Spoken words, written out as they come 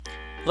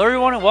Hello,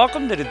 everyone, and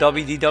welcome to the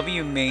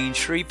WDW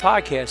Mainstreet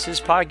podcast. This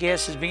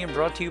podcast is being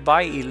brought to you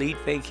by Elite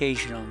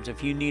Vacation Homes.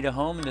 If you need a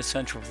home in the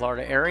Central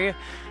Florida area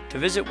to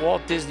visit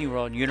Walt Disney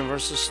World,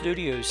 Universal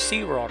Studios,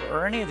 SeaWorld,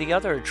 or any of the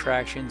other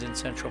attractions in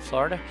Central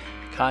Florida,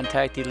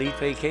 contact Elite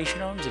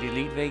Vacation Homes at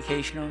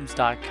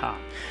elitevacationhomes.com.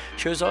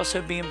 Show's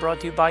also being brought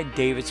to you by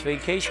David's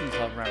Vacation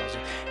Club Rentals.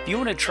 If you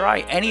want to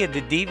try any of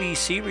the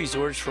DVC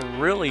resorts for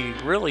really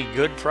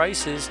good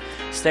prices,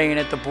 staying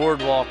at the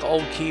Boardwalk,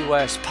 Old Key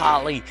West,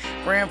 Poly,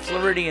 Grand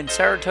Floridian,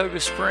 Saratoga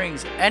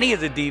Springs, any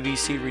of the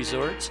DVC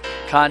resorts,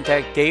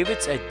 contact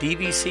David's at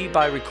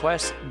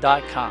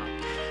dvcbyrequest.com.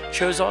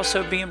 Show's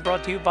also being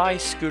brought to you by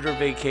Scooter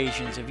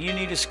Vacations. If you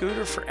need a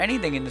scooter for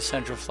anything in the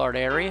Central Florida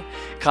area,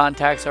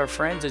 contact our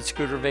friends at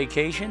Scooter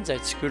Vacations at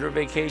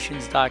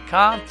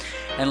scootervacations.com.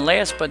 And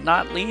last but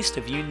not least,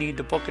 if you need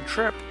to book a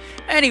trip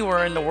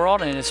anywhere in the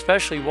world, and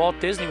especially Walt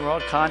Disney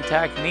World,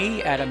 contact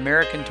me at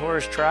American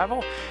Tourist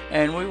Travel,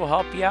 and we will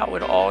help you out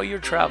with all your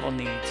travel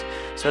needs.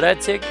 So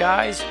that's it,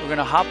 guys. We're going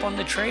to hop on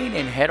the train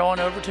and head on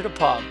over to the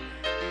pub.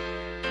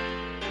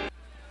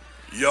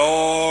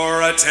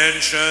 Your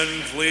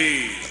attention,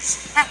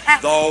 please.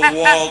 The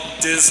Walt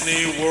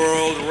Disney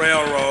World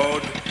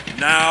Railroad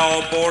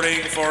now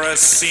boarding for a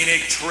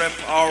scenic trip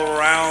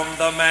around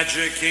the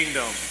Magic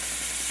Kingdom.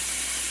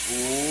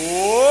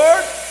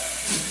 Board!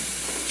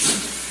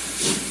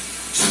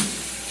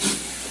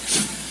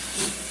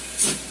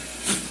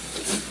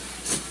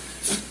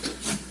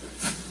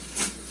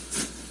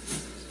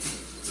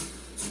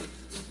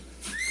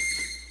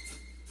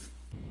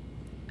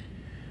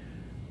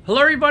 Hello,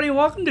 everybody, and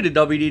welcome to the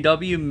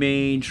WDW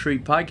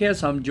Mainstreet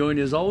podcast. I'm joined,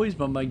 as always,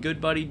 by my good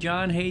buddy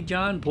John. Hey,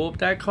 John, pull up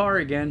that car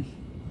again.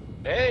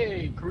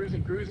 Hey,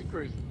 cruising.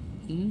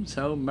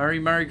 So,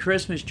 Merry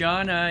Christmas,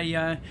 John.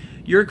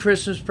 Your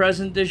Christmas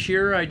present this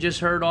year, I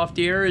just heard off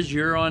the air, is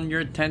you're on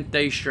your 10th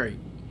day straight.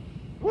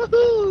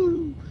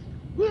 Woohoo!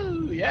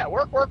 Woo! Yeah,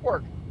 work.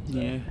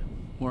 Yeah,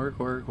 work.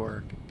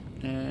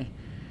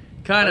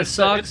 Kind of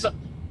sucks.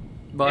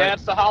 Yeah,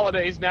 it's the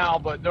holidays now,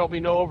 but there'll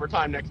be no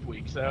overtime next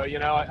week. So,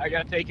 I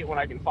got to take it when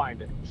I can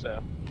find it.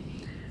 So.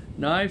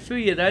 No, I feel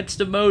you. That's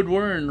the mode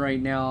we're in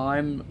right now.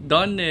 I'm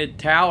done the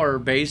tower,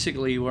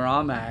 basically, where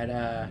I'm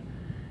at.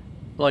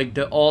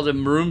 All the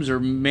rooms are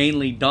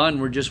mainly done.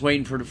 We're just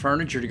waiting for the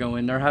furniture to go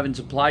in. They're having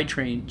supply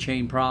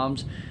chain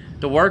problems.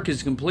 The work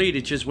is complete.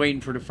 It's just waiting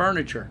for the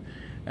furniture.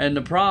 And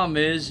the problem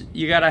is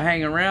you got to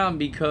hang around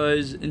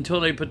because until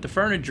they put the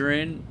furniture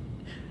in,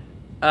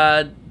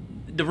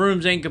 the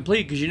rooms ain't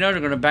complete because they're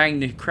going to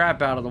bang the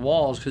crap out of the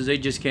walls because they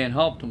just can't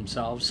help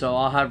themselves. So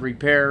I'll have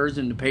repairs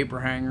and the paper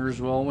hangers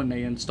will when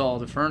they install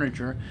the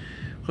furniture,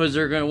 because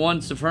they're going to,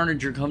 once the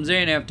furniture comes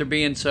in after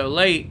being so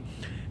late,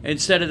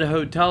 instead of the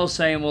hotel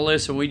saying, well,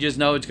 listen, we just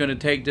know it's going to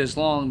take this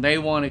long, they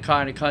want to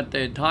kind of cut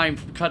the time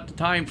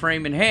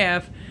frame in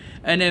half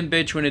and then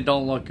bitch when it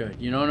don't look good.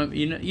 You know what I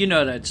mean? You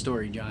know that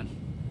story, John.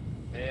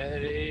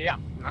 Yeah.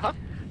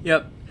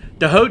 Yep.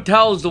 The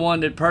hotel is the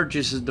one that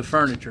purchases the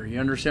furniture. You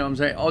understand what I'm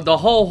saying? Oh, the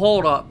whole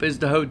holdup is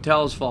the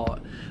hotel's fault.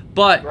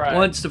 But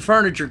Once the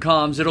furniture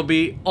comes, it'll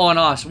be on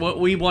us.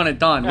 We want it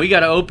done. We got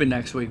to open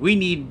next week. We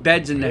need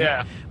beds in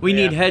the. We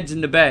need heads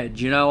in the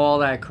beds. All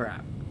that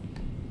crap.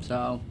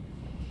 So,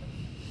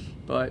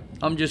 but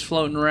I'm just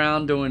floating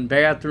around doing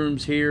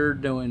bathrooms here,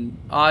 doing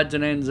odds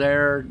and ends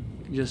there,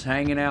 just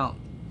hanging out.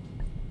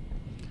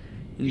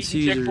 Eating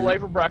Chick-fil-A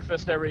for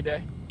breakfast every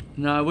day.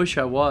 No, I wish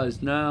I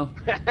was. No.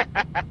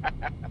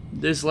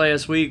 This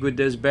last week with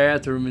this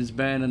bathroom has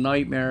been a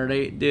nightmare.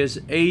 This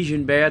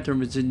Asian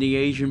bathroom is in the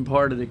Asian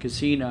part of the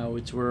casino.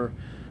 It's where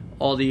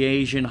all the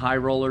Asian high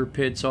roller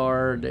pits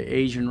are, the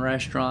Asian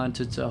restaurants.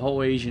 It's a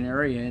whole Asian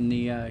area in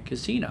the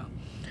casino.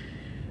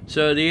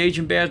 So the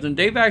Asian bathroom,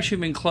 they've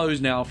actually been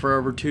closed now for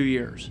over 2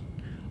 years.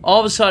 All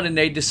of a sudden,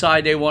 they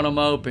decide they want them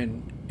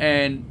open.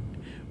 And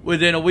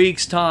within a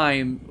week's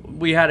time,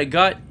 we had a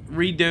gut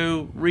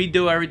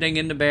redo everything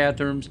in the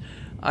bathrooms.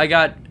 I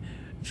got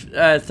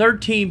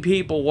 13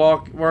 people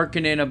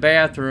working in a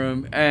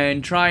bathroom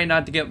and trying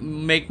not to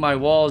make my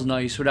walls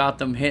nice without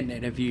them hitting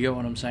it, if you get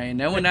what I'm saying.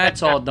 Then when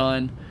that's all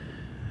done,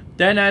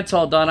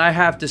 I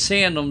have to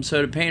sand them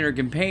so the painter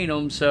can paint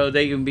them so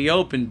they can be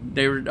open.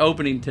 They were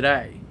opening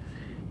today.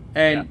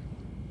 And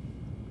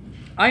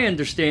I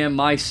understand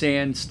my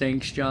sand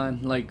stinks, John.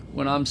 Like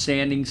when I'm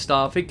sanding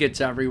stuff, it gets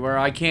everywhere.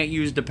 I can't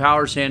use the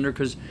power sander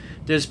because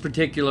this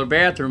particular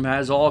bathroom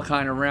has all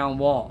kind of round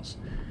walls.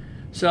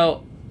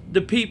 So the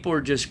people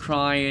are just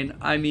crying.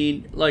 I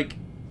mean, like,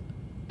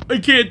 I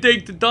can't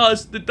take the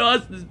dust. The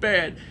dust is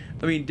bad.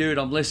 I mean, dude,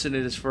 I'm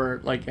listening to this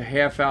for like a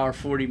half hour,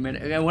 40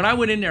 minutes. And when I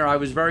went in there, I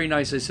was very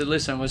nice. I said,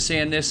 listen, I'm going to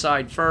sand this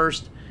side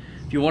first.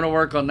 If you want to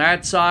work on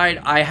that side,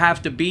 I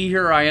have to be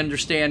here. I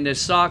understand this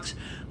sucks.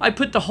 I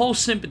put the whole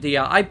sympathy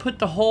out. I put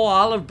the whole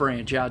olive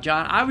branch out,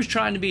 John. I was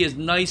trying to be as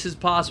nice as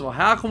possible.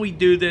 How can we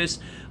do this?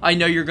 I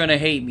know you're going to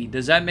hate me.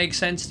 Does that make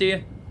sense to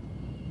you?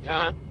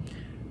 Yeah.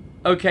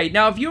 Okay,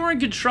 now if you were in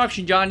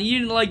construction, John, and you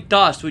didn't like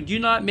dust, would you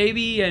not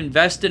maybe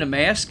invest in a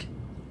mask?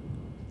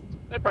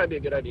 That'd probably be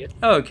a good idea.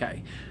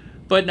 Okay.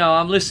 But no,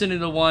 I'm listening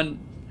to one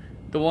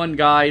the one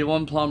guy, the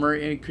one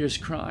plumber,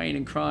 just crying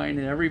and crying,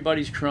 and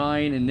everybody's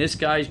crying, and this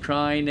guy's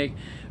crying.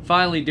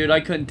 Finally, dude,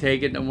 I couldn't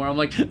take it no more. I'm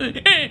like,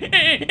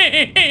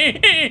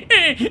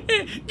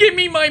 give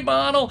me my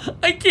bottle.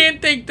 I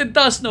can't take the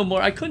dust no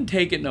more. I couldn't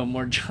take it no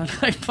more, John.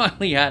 I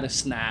finally had a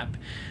snap.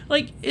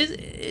 Like, is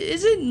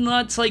it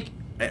nuts? Like,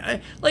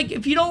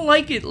 if you don't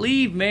like it,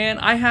 leave, man.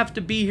 I have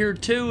to be here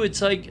too.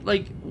 It's like,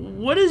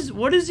 what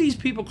does these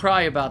people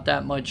cry about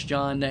that much,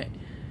 John?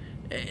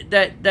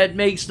 That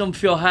makes them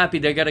feel happy.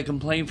 They got to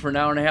complain for an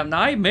hour and a half.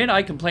 Now, I admit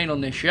I complain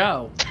on this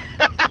show.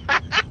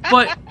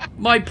 But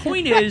my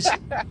point is,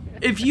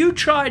 if you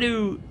try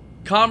to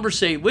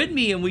conversate with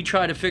me and we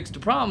try to fix the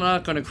problem, I'm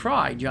not going to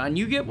cry, John.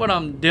 You get what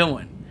I'm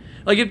doing.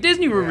 Like, if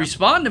Disney would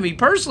respond to me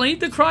personally,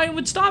 the crying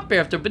would stop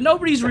after. But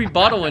nobody's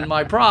rebuttaling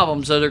my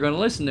problem, so they're going to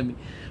listen to me.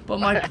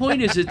 But my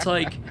point is, it's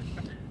like,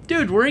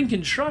 dude, we're in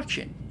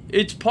construction.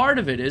 It's part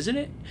of it, isn't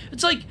it?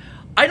 It's like,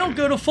 I don't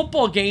go to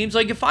football games.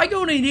 Like, if I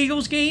go to an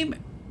Eagles game,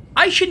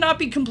 I should not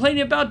be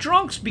complaining about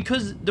drunks,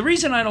 because the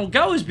reason I don't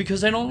go is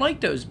because I don't like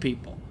those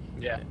people.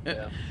 Yeah.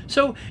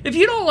 So if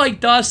you don't like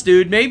dust,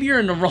 dude, maybe you're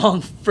in the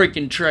wrong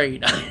freaking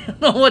trade. I don't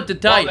know what to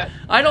tell you.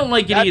 I don't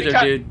like it either,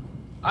 dude.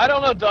 I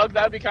don't know, Doug.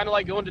 That'd be kind of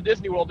like going to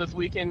Disney World this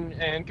weekend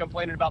and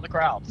complaining about the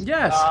crowds.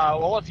 Yes.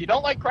 Well, if you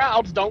don't like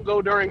crowds, don't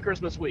go during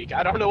Christmas week.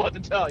 I don't know what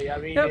to tell you. I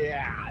mean,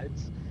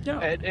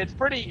 it's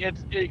pretty.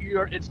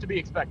 It's to be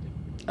expected.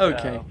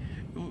 Okay. So.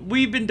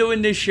 We've been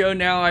doing this show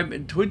now.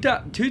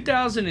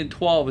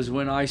 2012 is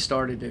when I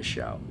started this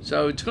show,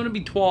 so it's going to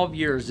be 12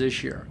 years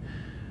this year.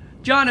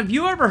 John, have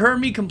you ever heard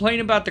me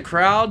complain about the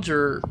crowds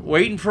or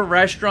waiting for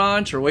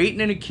restaurants or waiting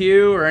in a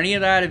queue or any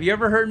of that? Have you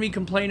ever heard me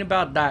complain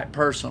about that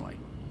personally?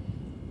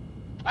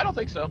 I don't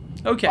think so.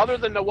 Okay. Other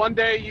than the one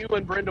day you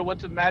and Brenda went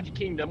to the Magic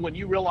Kingdom when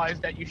you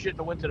realized that you shouldn't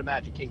have went to the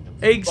Magic Kingdom.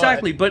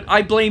 Exactly, but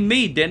I blame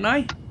me, didn't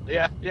I?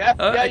 Yeah.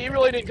 You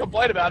really didn't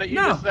complain about it. You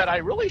just said, I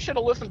really should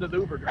have listened to the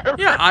Uber driver.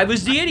 Yeah, I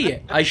was the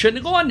idiot. I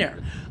shouldn't have gone there.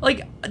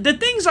 Like, the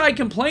things I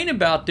complain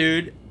about,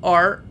 dude,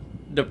 are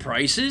the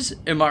prices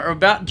or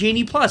about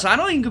Geanie Plus. I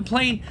don't even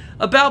complain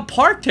about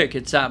park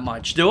tickets that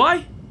much, do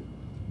I?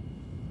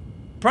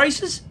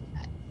 Prices?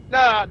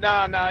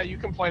 No. You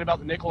complain about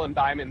the nickel and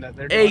diamond that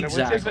they're doing,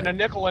 exactly. Which isn't a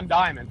nickel and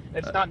diamond.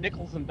 It's not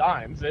nickels and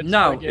dimes. It's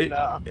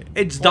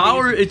it's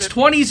dollar. It's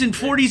 20s and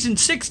 40s and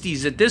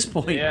 60s at this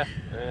point. Yeah.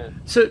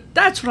 So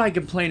that's what I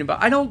complain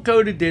about. I don't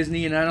go to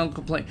Disney and I don't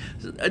complain.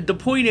 The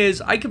point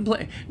is, I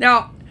complain.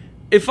 Now,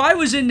 if I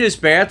was in this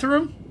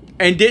bathroom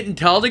and didn't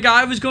tell the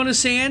guy I was going to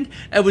sand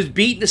and was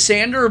beating the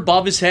sander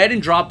above his head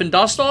and dropping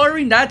dust all over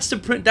him, that's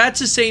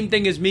the same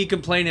thing as me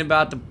complaining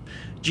about the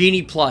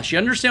Geanie Plus. You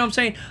understand what I'm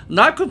saying? I'm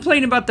not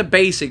complaining about the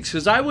basics,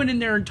 because I went in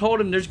there and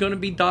told him there's going to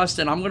be dust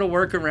and I'm going to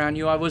work around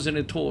you. I wasn't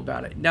a tool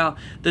about it. Now,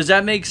 does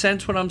that make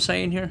sense what I'm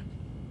saying here?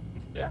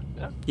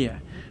 Yeah.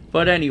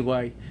 But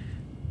anyway,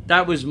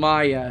 that was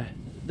my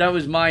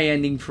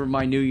ending for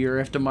my new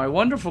year after my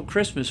wonderful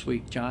Christmas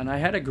week, John. I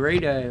had a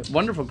great,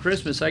 wonderful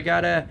Christmas. I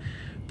got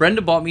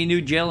Brenda bought me a new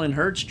Jalen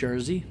Hurts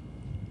jersey.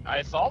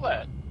 I saw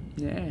that.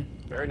 Yeah.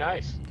 Very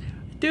nice.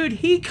 Dude,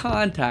 he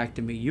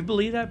contacted me. You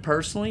believe that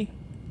personally?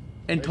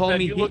 And told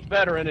me you looked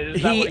better in it.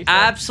 Is that what he said?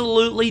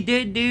 Absolutely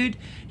did, dude.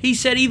 He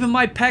said even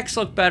my pecs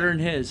look better than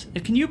his.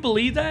 Can you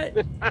believe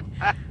that?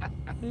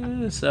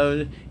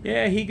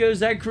 He goes,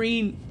 that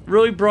green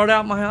really brought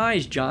out my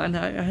eyes, John.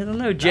 I don't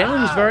know.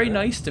 Jalen was very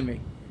nice to me.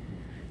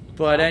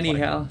 But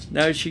anyhow,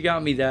 no, she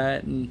got me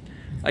that, and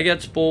I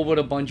got spoiled with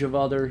a bunch of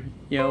other,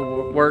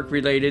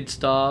 work-related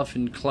stuff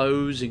and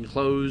clothes.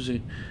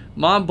 And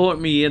Mom bought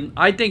me, and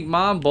I think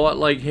Mom bought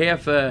like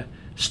half a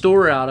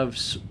store out of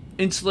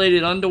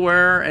insulated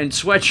underwear and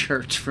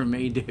sweatshirts for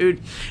me, dude.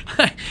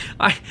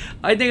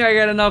 I think I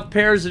got enough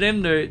pairs of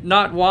them to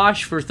not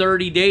wash for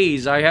 30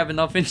 days. I have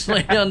enough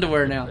insulated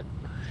underwear now.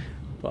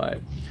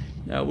 But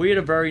no, we had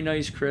a very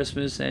nice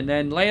Christmas. And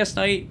then last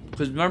night,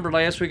 because remember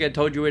last week I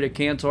told you we had to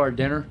cancel our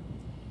dinner?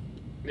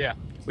 Yeah.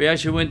 We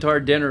actually went to our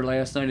dinner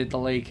last night at the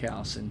lake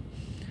house, and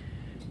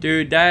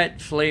dude,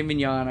 that filet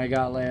mignon I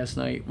got last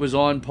night was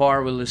on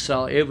par with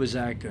Lucelle. It was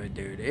that good,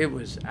 dude. It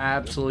was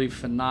absolutely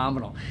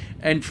phenomenal.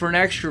 And for an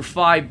extra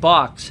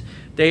 $5,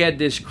 they had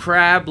this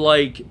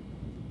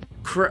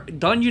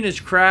Dungeness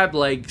crab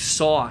leg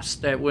sauce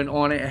that went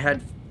on it. It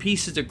had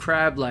pieces of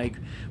crab leg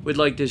with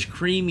like this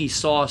creamy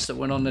sauce that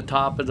went on the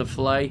top of the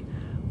filet.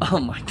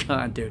 Oh my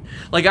God, dude.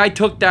 Like, I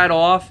took that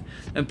off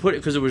and put it,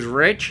 because it was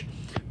rich,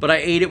 but I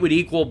ate it with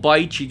equal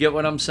bites. You get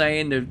what I'm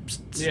saying?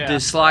 To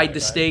slide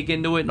the steak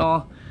into it and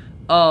all.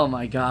 Oh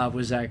my God,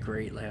 was that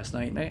great last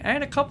night. And I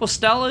had a couple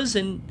Stellas,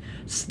 and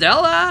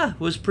Stella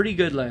was pretty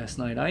good last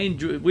night.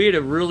 We had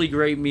a really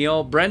great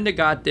meal. Brenda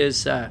got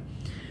this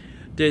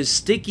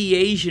sticky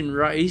Asian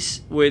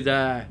rice but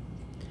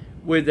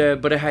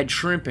it had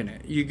shrimp in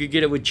it. You could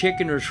get it with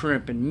chicken or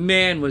shrimp, and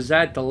man, was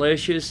that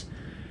delicious.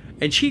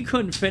 And she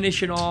couldn't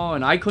finish it all,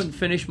 and I couldn't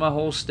finish my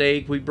whole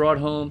steak we brought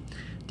home.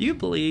 Do you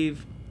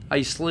believe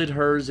I slid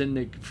hers in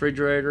the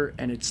refrigerator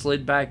and it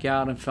slid back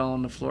out and fell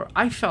on the floor?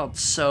 I felt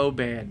so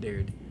bad,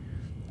 dude.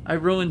 I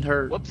ruined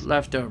her Whoops.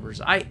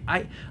 leftovers. I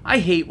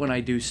hate when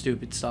I do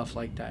stupid stuff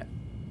like that.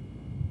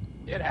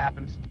 It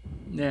happens.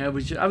 Yeah, I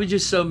was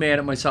just so mad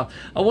at myself.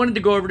 I wanted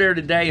to go over there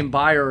today and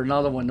buy her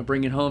another one to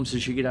bring it home so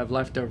she could have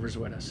leftovers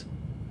with us.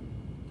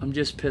 I'm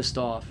just pissed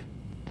off.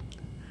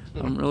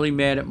 I'm really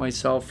mad at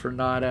myself for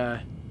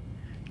not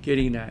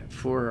getting that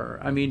for her.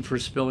 I mean, for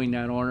spilling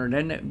that on her.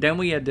 Then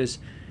we had this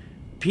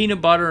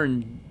peanut butter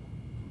and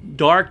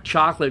dark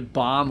chocolate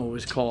bomb, it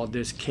was called,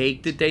 this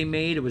cake that they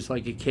made. It was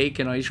like a cake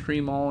and ice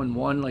cream all in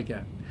one, like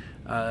a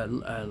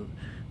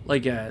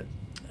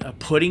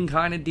pudding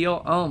kind of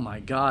deal. Oh my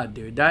god,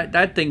 dude,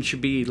 that thing should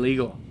be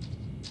illegal.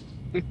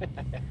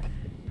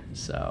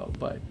 So,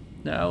 but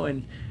no.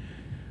 And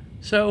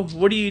so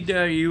what do?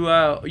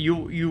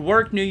 You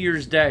work New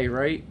Year's Day,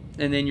 right?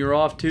 And then you're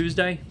off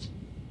Tuesday?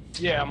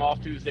 Yeah, I'm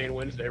off Tuesday and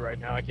Wednesday right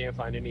now. I can't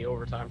find any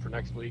overtime for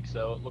next week,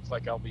 so it looks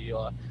like I'll be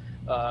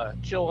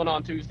chilling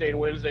on Tuesday and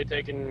Wednesday,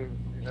 taking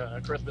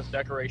Christmas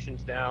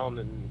decorations down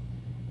and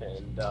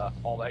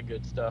all that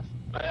good stuff.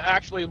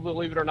 Actually,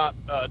 believe it or not,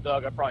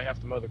 Doug, I probably have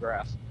to mow the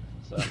grass.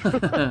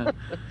 So.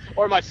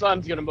 Or my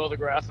son's going to mow the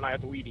grass and I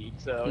have to weed eat.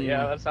 So,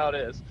 yeah, that's how it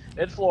is.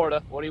 It's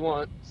Florida. What do you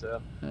want?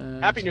 So,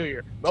 Happy New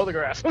Year. Mow the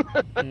grass.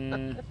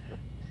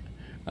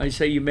 I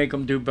say you make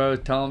them do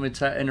both. Tell them it's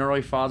an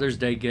early Father's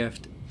Day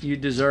gift. You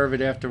deserve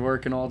it after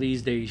working all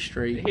these days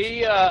straight.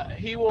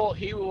 He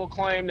will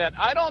claim that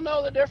I don't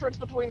know the difference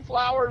between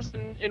flowers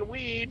and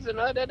weeds and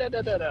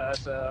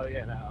So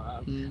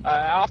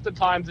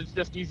oftentimes it's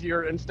just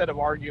easier, instead of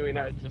arguing,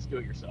 just do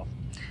it yourself.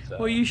 So.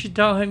 Well, you should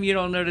tell him you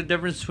don't know the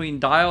difference between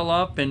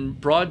dial-up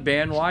and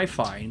broadband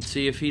Wi-Fi and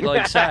see if he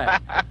likes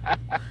that.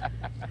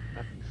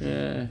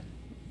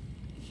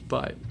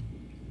 But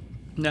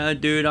no,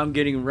 dude, I'm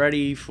getting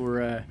ready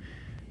for.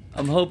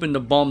 I'm hoping to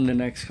bum the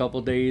next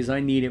couple days. I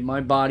need it. My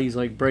body's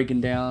like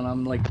breaking down.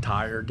 I'm like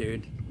tired,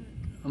 dude.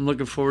 I'm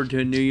looking forward to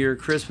a new year.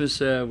 Christmas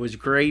was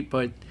great,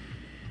 but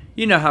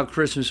you know how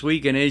Christmas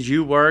weekend is.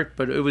 You worked,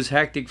 but it was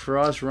hectic for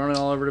us, running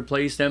all over the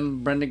place.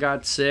 Then Brenda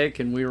got sick,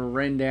 and we were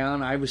run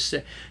down. I was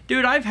sick.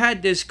 Dude, I've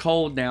had this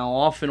cold now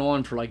off and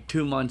on for like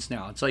 2 months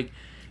now. It's like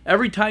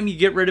every time you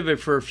get rid of it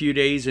for a few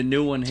days, a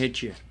new one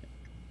hits you.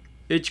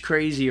 It's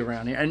crazy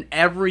around here. And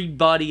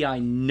everybody I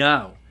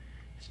know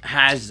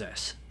has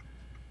this.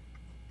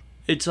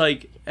 It's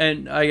like,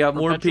 and I got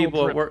more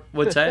people at work.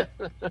 What's that?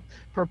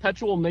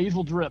 Perpetual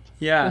nasal drip.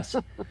 Yes.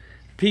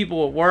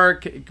 People at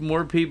work,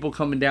 more people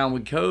coming down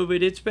with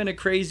COVID. It's been a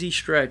crazy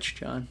stretch,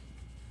 John.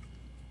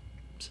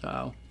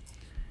 So,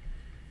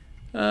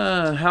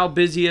 how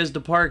busy has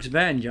the parks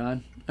been,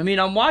 John? I mean,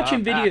 I'm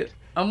watching video.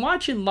 I'm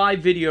watching live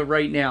video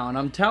right now, and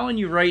I'm telling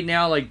you right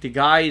now, like the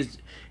guy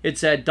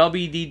it's at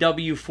WDW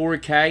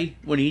 4K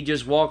when he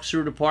just walks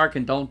through the park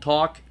and don't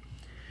talk.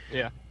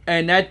 Yeah.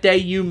 And that day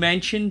you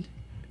mentioned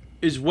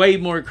is way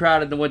more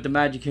crowded than what the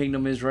Magic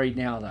Kingdom is right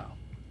now, though.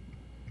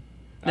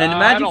 And the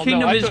Magic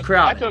Kingdom is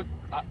crowded.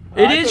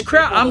 It is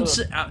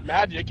crowded.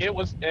 Magic. It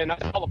was, and I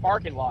saw the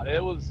parking lot.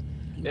 It was.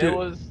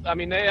 I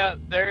mean,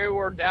 they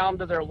were down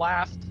to their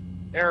last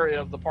area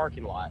of the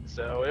parking lot,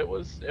 so it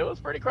was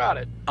pretty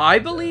crowded. I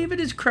believe it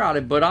is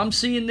crowded, but I'm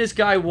seeing this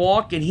guy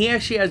walk, and he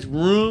actually has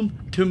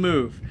room to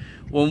move.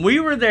 When we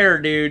were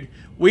there, dude,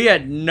 we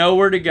had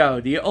nowhere to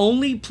go. The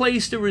only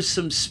place there was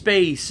some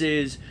space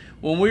is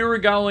when we were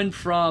going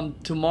from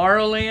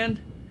Tomorrowland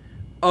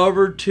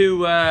over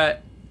to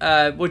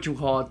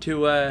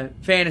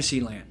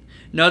Fantasyland.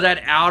 Know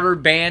that outer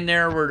band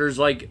there where there's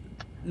like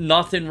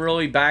nothing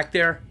really back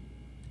there?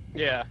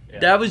 Yeah.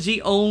 That was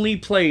the only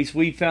place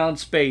we found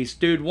space.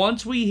 Dude,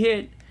 once we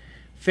hit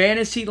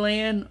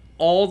Fantasyland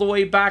all the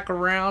way back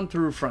around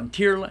through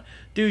Frontierland,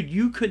 dude,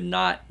 you could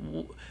not.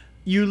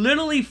 You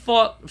literally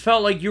felt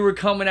like you were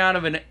coming out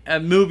of a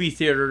movie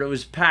theater that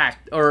was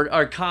packed, or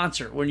a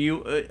concert when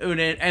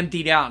it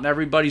emptied out and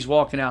everybody's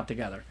walking out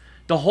together.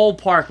 The whole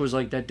park was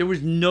like that. There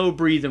was no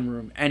breathing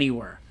room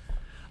anywhere.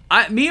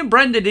 Me and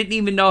Brenda didn't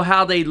even know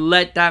how they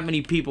let that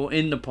many people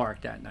in the park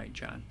that night,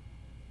 John.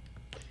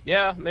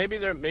 Yeah, maybe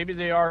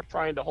they are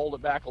trying to hold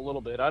it back a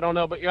little bit. I don't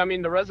know, but I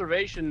mean the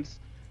reservations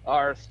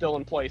are still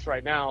in place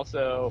right now,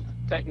 so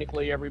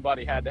technically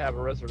everybody had to have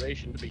a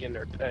reservation to begin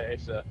there today.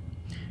 So.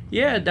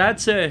 Yeah,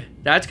 that's going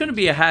to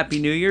be a happy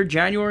new year.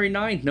 January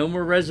 9th, no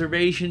more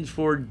reservations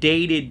for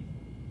dated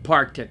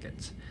park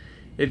tickets.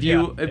 If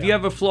you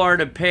have a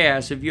Florida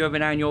pass, if you have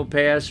an annual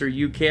pass, or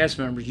you cast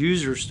members,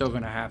 you're still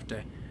going to have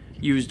to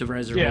use the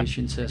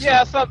reservation system.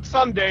 Yeah,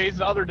 some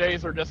days. Other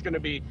days are just going to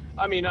be,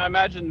 I mean, I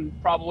imagine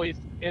probably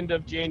end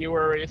of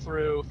January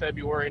through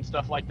February and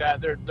stuff like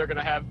that, they're going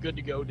to have good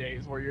to go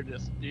days where you're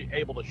just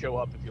able to show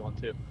up if you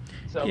want to.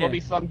 So there'll be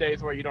some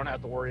days where you don't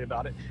have to worry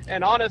about it.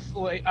 And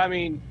honestly, I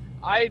mean,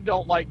 I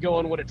don't like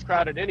going when it's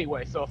crowded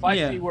anyway. So if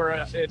I see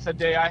where it's a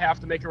day I have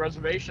to make a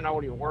reservation, I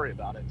won't even worry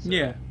about it. So,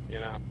 yeah. You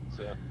know.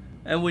 So.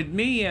 And with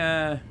me,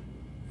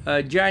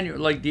 January,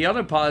 like the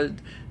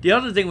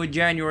other thing with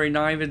January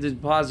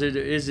 9th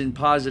isn't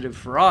positive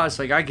for us.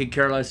 Like I could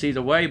care less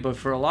either way, but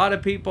for a lot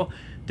of people,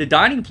 the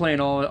dining plan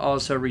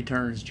also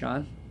returns,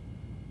 John.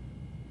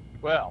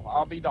 Well,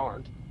 I'll be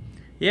darned.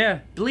 Yeah,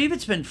 believe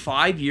it's been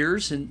 5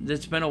 years and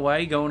it's been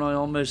away, going on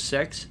almost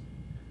 6.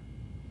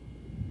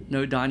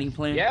 No dining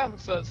plan. Yeah,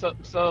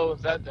 so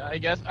that, I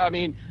guess, I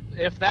mean,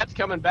 if that's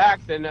coming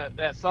back, then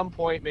at some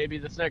point, maybe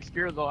this next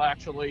year, they'll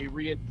actually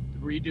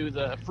redo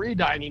the free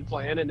dining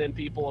plan, and then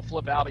people will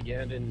flip out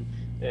again,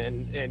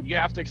 and you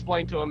have to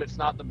explain to them it's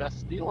not the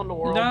best deal in the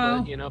world,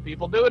 No. but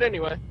people do it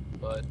anyway.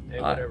 But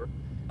hey, whatever.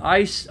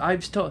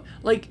 I've told,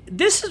 like,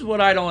 this is what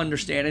I don't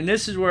understand, and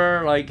this is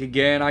where, like,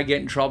 again, I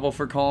get in trouble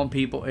for calling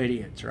people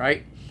idiots,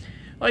 right?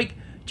 Like,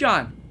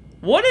 John,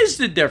 what is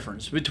the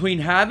difference between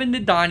having the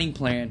dining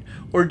plan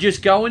or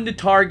just going to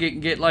Target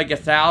and get like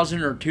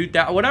 1,000 or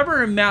 2,000,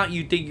 whatever amount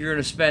you think you're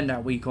going to spend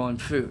that week on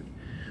food?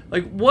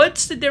 Like,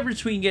 what's the difference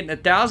between getting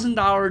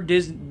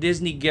 $1,000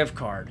 Disney gift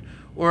card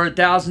or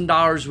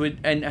 $1,000 with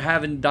and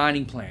having a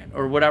dining plan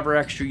or whatever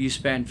extra you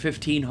spend,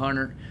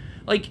 $1,500?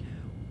 Like,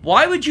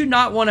 why would you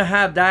not want to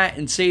have that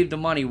and save the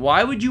money?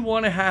 Why would you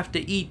want to have to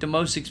eat the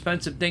most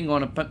expensive thing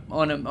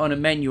on a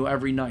menu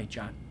every night,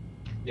 John?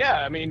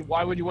 Yeah, I mean,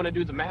 why would you want to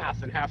do the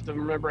math and have to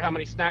remember how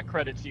many snack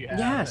credits you have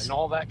Yes. and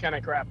all that kind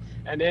of crap?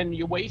 And then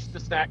you waste the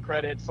snack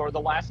credits, or the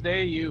last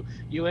day you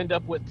end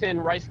up with 10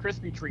 Rice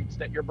Krispie treats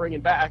that you're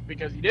bringing back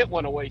because you didn't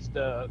want to waste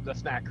the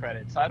snack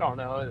credits. I don't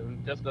know.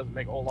 It just doesn't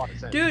make a whole lot of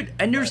sense. Dude,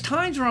 and there's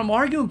times where I'm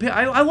arguing.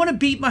 I want to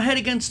beat my head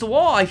against the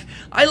wall. I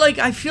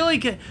feel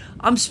like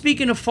I'm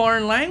speaking a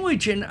foreign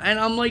language, and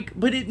I'm like,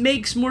 but it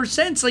makes more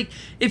sense. Like,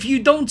 if you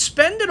don't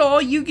spend it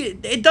all,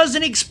 it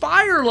doesn't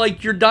expire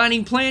like your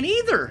dining plan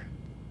either.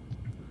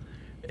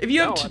 If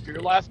you have after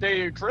your last day of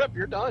your trip,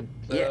 you're done.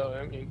 So,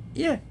 Yeah. I mean,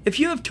 yeah, if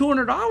you have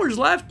 $200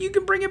 left, you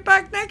can bring it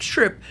back next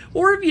trip.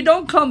 Or if you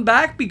don't come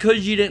back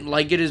because you didn't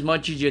like it as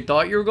much as you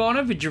thought you were going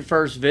to, if it's your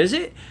first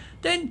visit,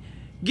 then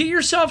get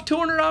yourself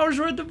 $200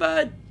 worth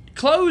of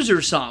clothes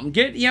or something.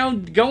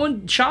 Go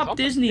and shop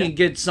Disney and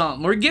get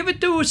something, or give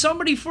it to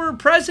somebody for a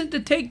present to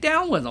take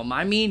down with them.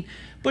 I mean,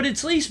 but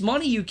it's at least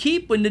money you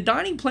keep. When the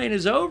dining plan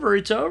is over,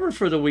 it's over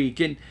for the week.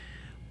 And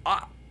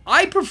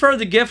I prefer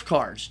the gift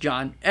cards,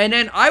 John. And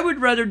then I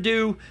would rather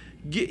to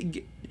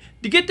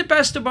get the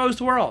best of both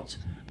worlds.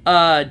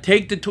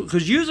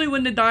 Because usually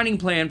when the dining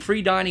plan,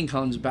 free dining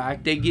comes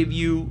back, they give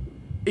you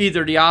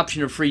either the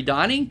option of free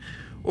dining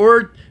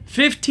or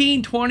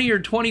 15, 20, or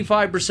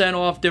 25%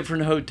 off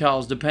different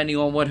hotels, depending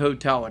on what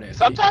hotel it is.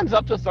 sometimes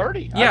up to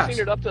 30. Yes. I've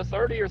seen it up to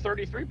 30 or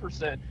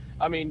 33%.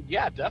 I mean,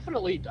 yeah,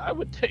 definitely. I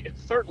would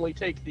certainly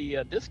take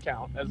the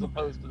discount as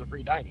opposed to the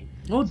free dining.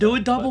 Well, do a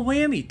double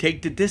whammy.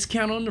 Take the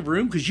discount on the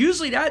room, because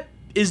usually that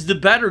is the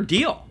better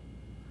deal.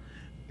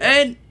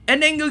 And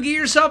then go get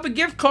yourself a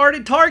gift card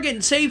at Target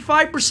and save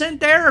 5%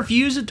 there if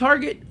you use a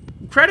Target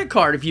credit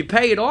card. If you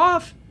pay it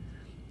off,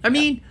 I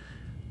mean,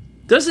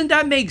 doesn't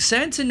that make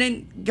sense? And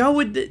then go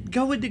with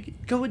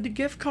the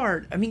gift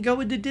card. I mean, go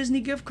with the Disney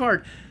gift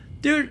card.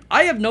 Dude,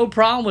 I have no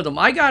problem with them.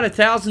 I got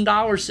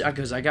 $1,000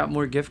 because I got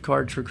more gift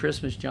cards for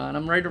Christmas, John.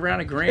 I'm right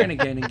around $1,000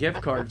 again in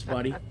gift cards,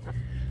 buddy.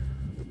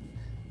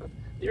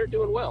 You're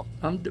doing well.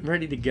 I'm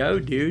ready to go,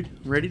 dude.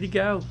 I'm ready to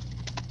go.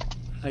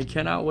 I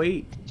cannot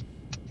wait.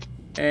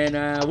 And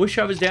I wish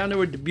I was down there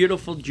with the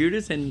beautiful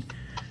Judith and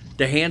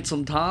the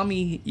handsome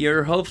Tommy.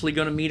 You're hopefully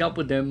going to meet up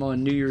with them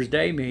on New Year's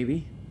Day,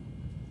 maybe.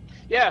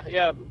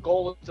 Yeah.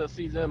 Goal is to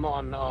see them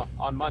on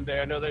Monday.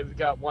 I know they've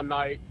got one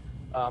night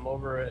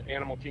over at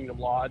Animal Kingdom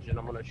Lodge, and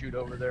I'm going to shoot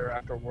over there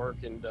after work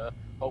and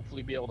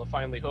hopefully be able to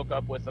finally hook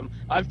up with them.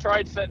 I've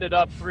tried setting it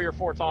up 3 or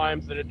 4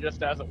 times, and it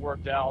just hasn't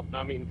worked out.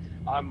 I mean,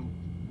 I'm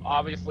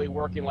obviously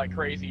working like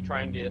crazy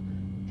trying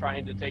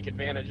to take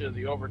advantage of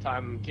the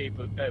overtime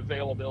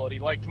availability.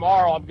 Like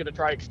tomorrow, I'm going to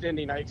try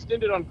extending. I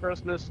extended on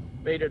Christmas,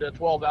 made it a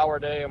 12-hour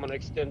day. I'm going to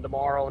extend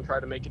tomorrow and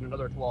try to make it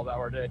another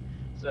 12-hour day.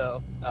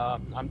 So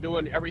I'm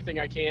doing everything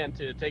I can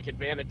to take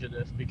advantage of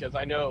this, because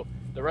I know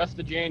the rest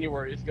of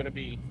January is going to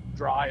be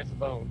dry as a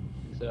bone.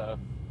 So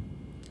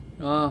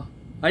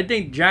I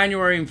think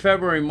January and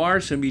February,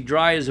 March going to be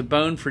dry as a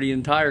bone for the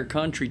entire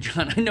country,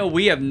 John. I know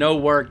we have no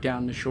work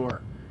down the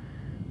shore.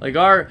 Like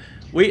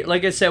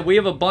I said, we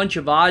have a bunch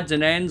of odds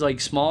and ends, like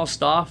small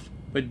stuff,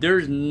 but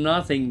there's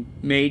nothing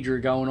major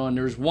going on.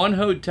 There's one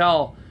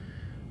hotel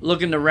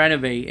looking to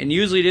renovate, and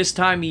usually this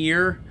time of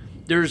year,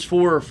 there's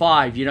 4 or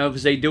 5,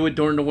 because they do it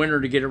during the winter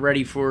to get it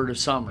ready for the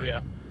summer.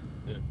 Yeah.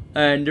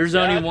 And there's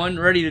only one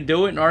ready to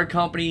do it, and our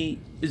company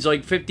is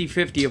like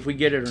 50-50 if we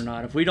get it or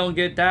not. If we don't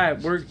get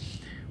that,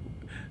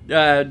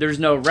 there's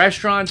no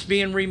restaurants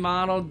being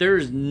remodeled.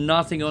 There's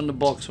nothing on the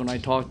books when I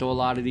talk to a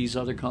lot of these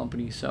other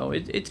companies. So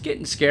it's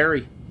getting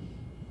scary.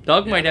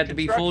 Doug might have to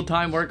be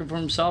full-time working for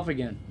himself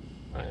again.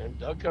 And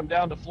Doug come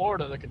down to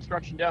Florida. The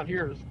construction down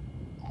here is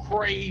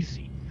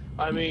crazy.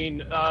 I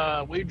mean,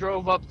 we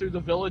drove up through the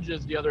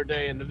villages the other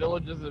day, and the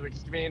villages have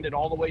expanded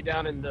all the way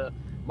down into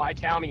my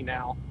county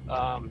now.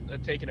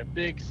 They've taken a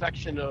big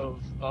section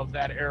of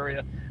that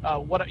area.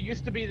 What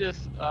used to be this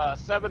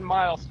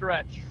 7-mile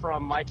stretch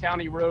from my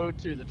county road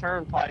to the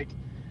turnpike,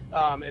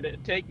 and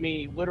it'd take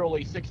me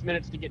literally 6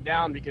 minutes to get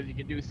down because you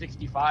could do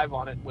 65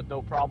 on it with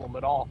no problem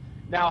at all.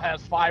 Now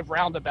has 5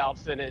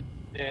 roundabouts in it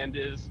and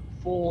is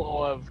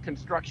full of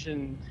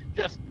construction,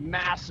 just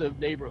massive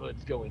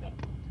neighborhoods going up,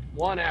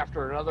 one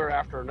after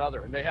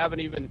another, and they haven't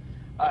even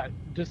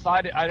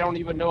decided. I don't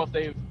even know if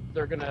they're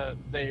gonna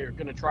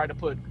try to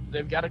put.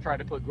 They've got to try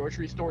to put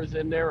grocery stores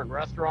in there and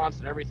restaurants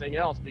and everything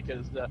else,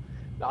 because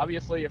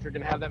obviously if you're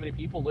gonna have that many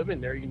people living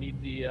there, you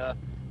need the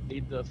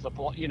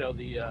supply,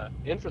 the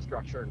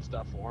infrastructure and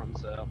stuff for them.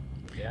 So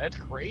yeah, it's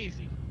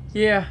crazy.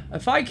 Yeah,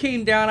 if I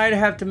came down, I'd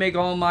have to make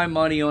all my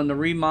money on the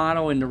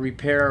remodel and the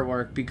repair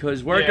work,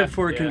 because working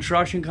for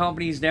construction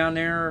companies down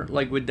there,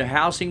 like with the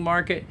housing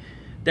market,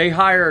 they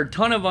hire a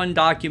ton of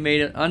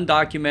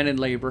undocumented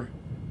labor,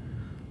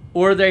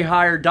 or they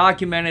hire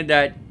documented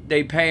that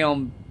they pay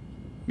them,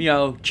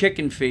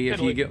 chicken fee if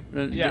you get.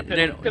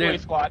 Piddly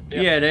squat.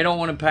 Yeah, they don't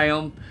want to pay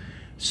them.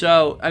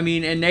 So, I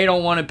mean, and they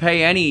don't want to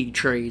pay any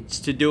trades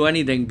to do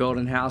anything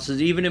building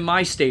houses, even in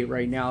my state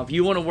right now. If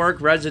you want to work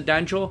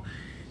residential,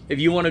 if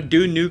you want to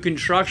do new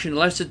construction,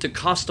 unless it's a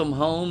custom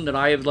home, that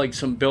I have like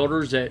some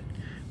builders that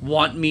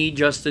want me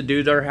just to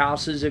do their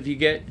houses, if you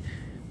get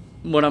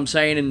what I'm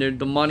saying, and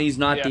the money's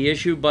not the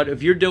issue. But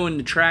if you're doing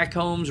the tract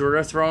homes where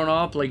they're throwing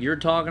up like you're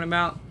talking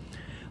about,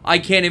 I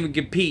can't even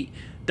compete.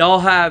 They'll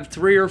have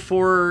 3 or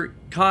 4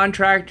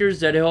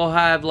 contractors that he'll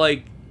have,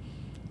 like,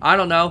 I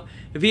don't know,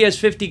 if he has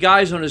 50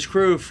 guys on his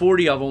crew,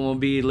 40 of them will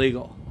be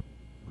illegal.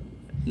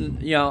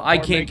 I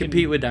can't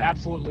compete with that.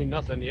 Absolutely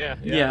nothing,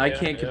 I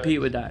can't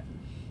compete with that.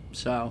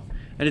 So,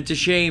 and it's a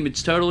shame.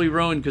 It's totally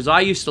ruined, because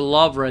I used to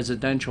love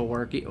residential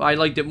work. I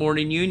liked it more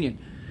than union.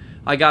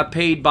 I got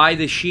paid by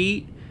the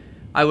sheet.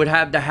 I would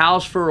have the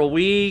house for a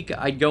week.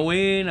 I'd go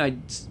in,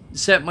 I'd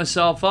set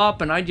myself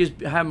up, and I'd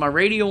just have my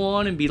radio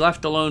on and be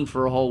left alone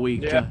for a whole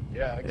week. Yeah,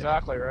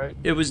 exactly right.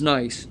 It was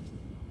nice.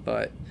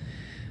 But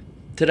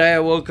today I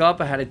woke up,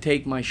 I had to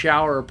take my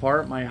shower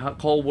apart. My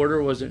cold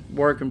water wasn't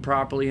working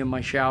properly in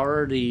my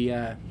shower.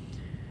 The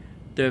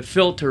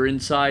filter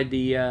inside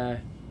the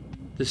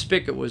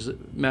spigot was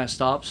messed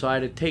up, so I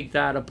had to take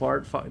that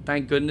apart.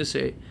 Thank goodness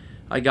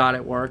I got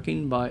it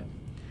working, but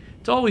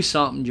it's always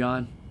something,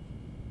 John.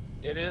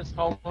 It is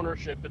home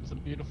ownership. It's a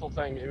beautiful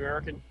thing.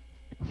 American.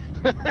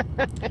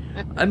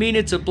 I mean,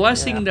 it's a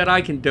blessing that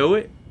I can do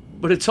it,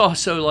 but it's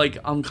also like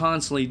I'm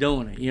constantly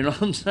doing it. You know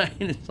what I'm saying?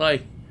 It's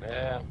like,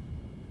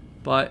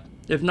 But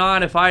if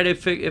not, if I'd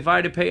probably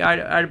have to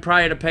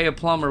pay a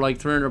plumber like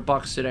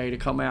 $300 today to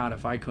come out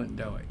if I couldn't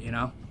do it.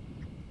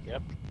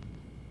 Yep.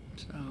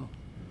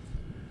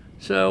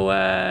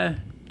 So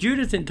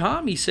Judith and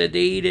Tommy said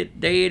they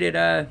ate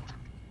at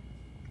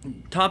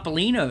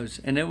Topolino's,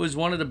 and it was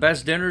one of the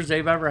best dinners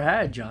they've ever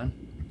had, John.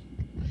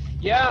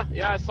 Yeah,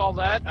 I saw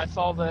that.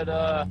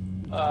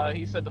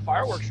 He said the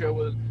fireworks show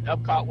with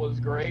Epcot was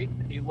great.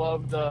 He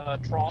loved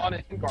Tron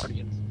and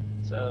Guardians.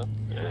 So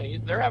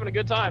they're having a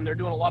good time. They're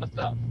doing a lot of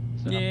stuff.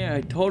 So. Yeah,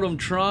 I told them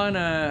Tron,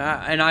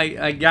 and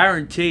I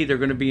guarantee they're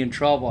going to be in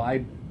trouble.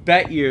 I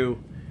bet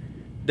you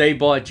they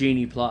bought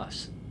Geanie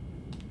Plus.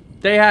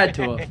 They had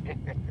to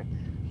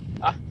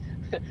have.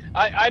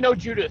 I know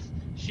Judith.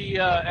 She,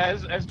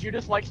 as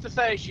Judith likes to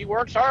say, she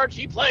works hard,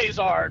 she plays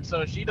hard,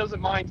 so she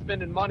doesn't mind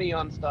spending money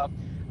on stuff.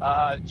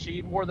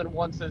 She more than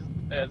once has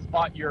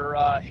bought your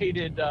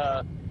hated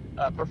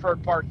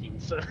preferred parking.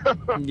 So.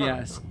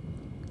 Yes.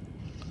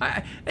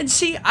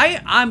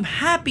 I'm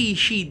happy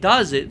she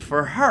does it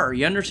for her,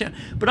 you understand?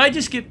 But I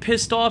just get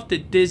pissed off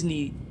that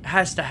Disney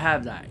has to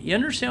have that. You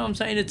understand what I'm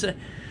saying?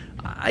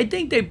 I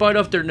think they bite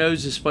off their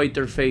nose to spite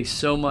their face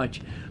so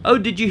much. Oh,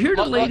 did you hear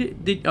the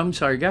lady? I'm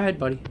sorry, go ahead,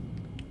 buddy.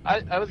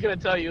 I was going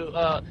to tell you,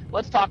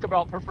 let's talk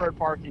about preferred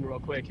parking real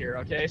quick here,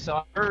 okay? So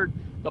I heard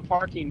the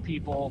parking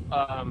people,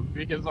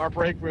 because our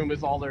break room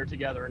is all there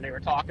together, and they were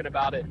talking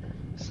about it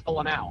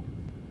selling out.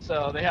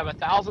 So they have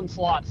 1,000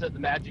 slots at the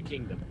Magic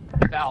Kingdom.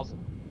 1,000.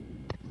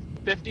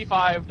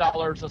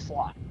 $55 a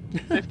slot.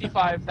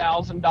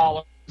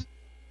 $55,000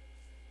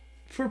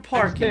 for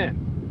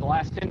parking. The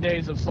last 10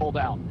 days have sold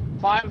out.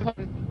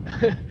 500.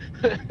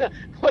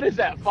 What is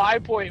that?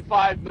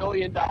 $5.5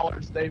 million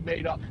they've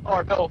made off,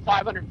 or no,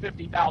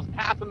 $550,000,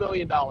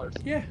 $500,000.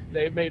 Yeah.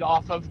 They've made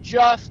off of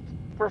just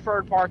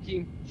preferred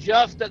parking,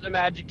 just at the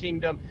Magic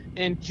Kingdom,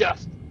 in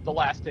just the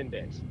last 10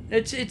 days.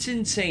 It's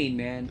insane,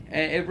 man.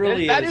 It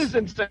really is. That is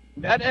insane.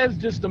 That is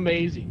just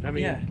amazing. I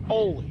mean,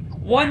 holy.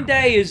 One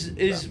day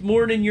is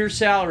more than your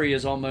salary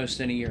is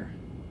almost in a year.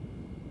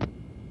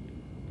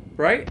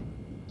 Right?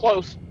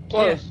 Close.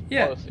 Yeah.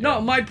 Close, no,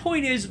 my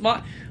point is,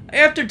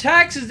 after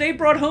taxes, they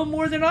brought home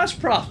more than us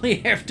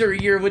probably after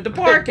a year with the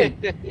parking.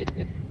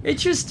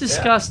 It's just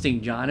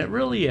disgusting, John. It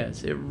really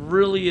is. It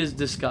really is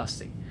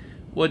disgusting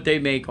what they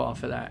make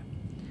off of that.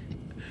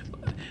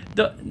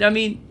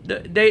 They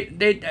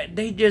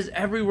just,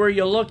 everywhere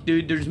you look,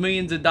 dude, there's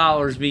millions of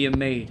dollars being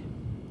made.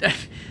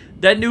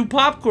 That new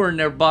popcorn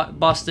they're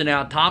busting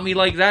out, Tommy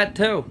like that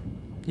too.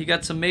 He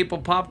got some maple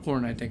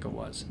popcorn, I think it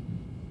was.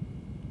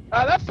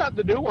 That's not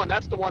the new one.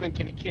 That's the one in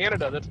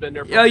Canada that's been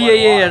there for quite a while.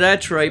 Yeah,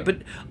 that's right.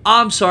 But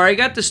I'm sorry, I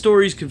got the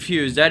stories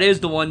confused. That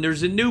is the one.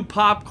 There's a new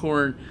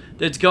popcorn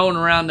that's going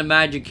around the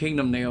Magic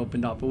Kingdom they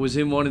opened up. It was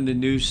in one of the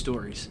news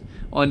stories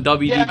on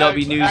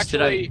WDW News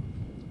today.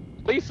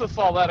 Lisa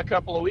saw that a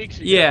couple of weeks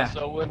ago. Yeah.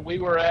 So when we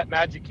were at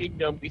Magic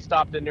Kingdom, we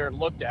stopped in there and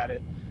looked at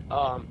it.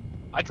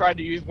 I tried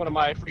to use one of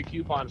my free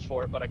coupons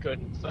for it, but I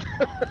couldn't. So.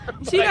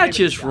 See, that's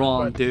just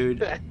wrong,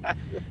 dude.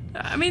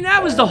 I mean,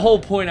 that was the whole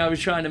point I was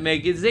trying to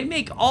make, is they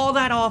make all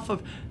that off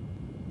of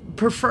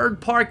preferred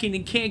parking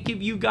and can't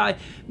give you guys,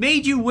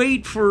 made you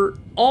wait for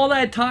all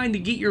that time to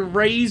get your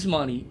raise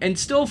money and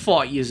still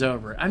fought yous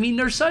over it. I mean,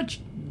 they're such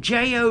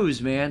JOs,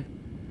 man.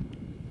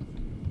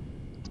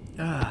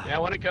 Yeah,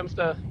 when it comes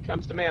to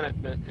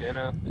management, you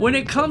know. When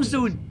it comes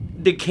to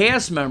the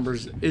cast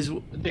members, is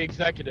the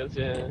executives,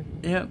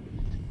 yeah,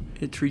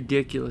 it's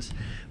ridiculous.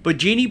 But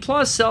Geanie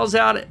Plus sells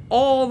out at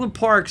all the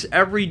parks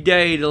every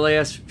day the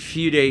last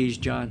few days,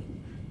 John.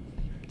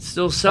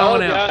 Still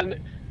selling out. Yeah,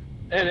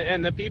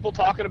 and the people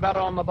talking about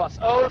it on the bus.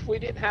 Oh, if we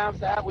didn't have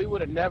that, we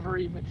wouldn't have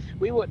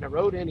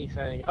rode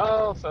anything.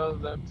 Oh,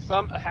 so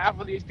half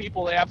of these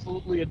people, they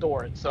absolutely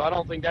adore it. So I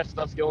don't think that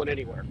stuff's going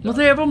anywhere. Well,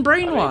 they have them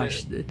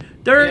brainwashed. I mean,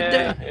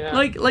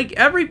 they're like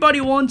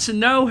everybody wants to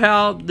know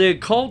how the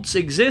cults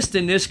exist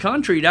in this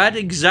country. That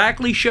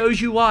exactly shows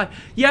you why.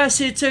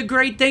 Yes, it's a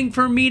great thing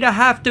for me to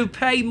have to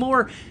pay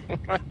more.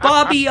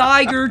 Bobby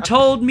Iger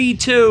told me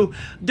to.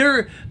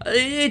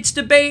 It's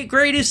the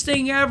greatest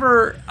thing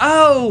ever.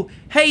 Oh,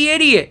 hey,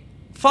 idiot.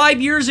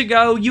 5 years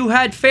ago, you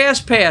had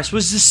Fast Pass.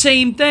 Was the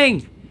same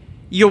thing.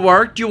 You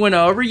worked, you went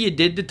over, you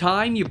did the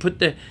time, you put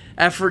the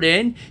effort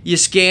in, you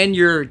scanned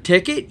your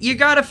ticket, you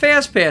got a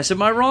Fast Pass.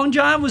 Am I wrong,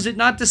 John? Was it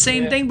not the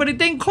same thing? But it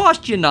didn't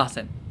cost you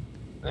nothing.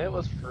 It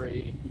was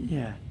free.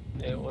 Yeah.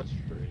 It was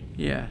free.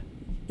 Yeah.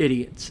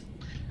 Idiots.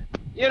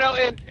 You know,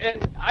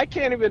 and I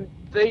can't even...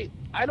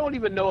 I don't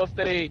even know if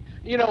they,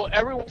 you know,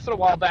 every once in a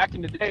while back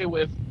in the day,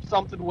 if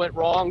something went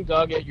wrong,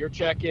 Doug, at your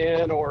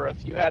check-in, or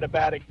if you had a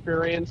bad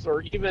experience,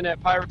 or even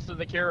at Pirates of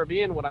the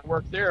Caribbean when I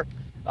worked there,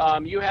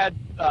 you had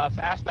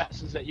fast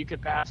passes that you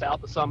could pass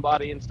out to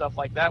somebody and stuff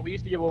like that. We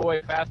used to give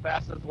away fast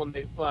passes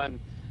when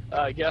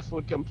guests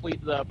would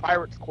complete the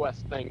Pirates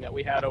Quest thing that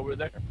we had over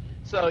there.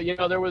 So, you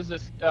know, there was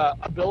this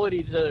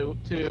ability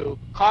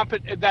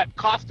that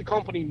cost the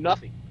company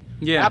nothing.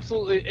 Yeah.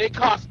 Absolutely. It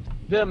cost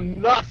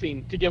them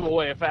nothing to give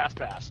away a fast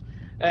pass,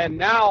 and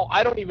now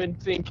I've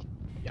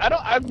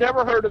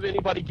never heard of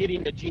anybody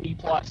getting a Geanie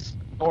Plus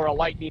or a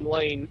Lightning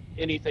Lane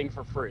anything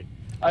for free,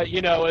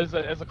 you know, as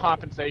a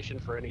compensation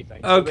for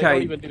anything. So okay. They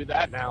don't even do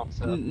that now.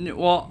 So.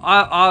 Well,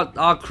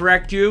 I'll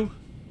correct you.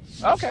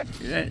 Okay.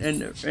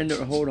 And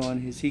hold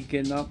on, is he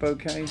getting up?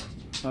 Okay,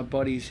 my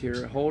buddy's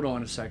here. Hold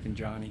on a second,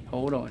 Johnny.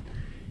 Hold on.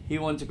 He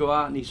wants to go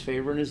out and he's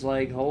favoring his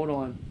leg. Hold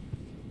on.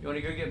 You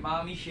want to go get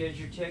mommy? She has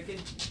your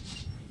ticket.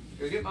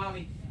 Go get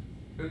mommy.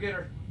 Go get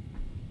her.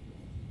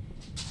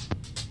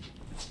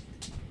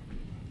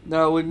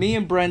 No, when me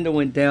and Brenda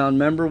went down,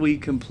 remember we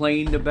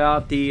complained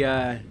about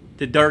the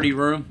dirty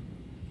room?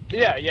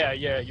 Yeah.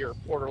 Your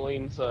Port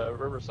Orleans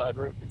Riverside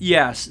room.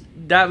 Yes,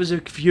 that was a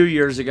few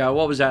years ago.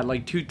 What was that?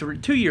 Like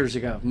 2 years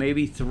ago,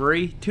 maybe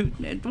 3, 2,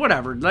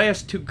 whatever.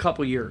 Last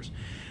couple years,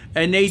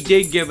 and they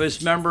did give us.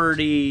 Remember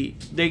they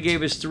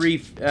gave us 2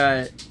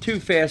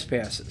 fast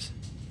passes.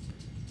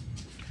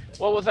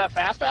 What was that?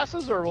 Fast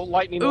passes or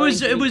Lightning? It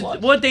was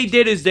what they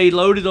did is they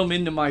loaded them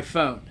into my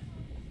phone.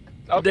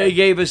 Okay. They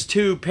gave us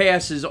 2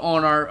 passes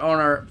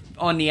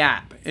on the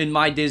app in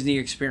My Disney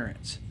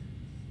Experience.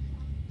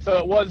 So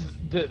it was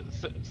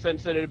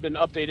since it had been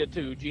updated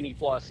to Geanie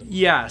Plus.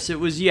 Yes, it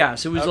was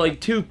okay. Like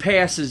 2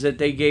 passes that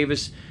they gave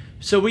us.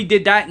 So we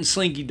did that in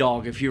Slinky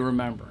Dog, if you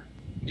remember.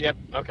 Yep.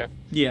 Okay.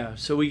 Yeah.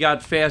 So we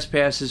got fast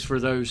passes for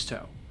those 2.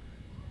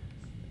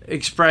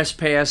 Express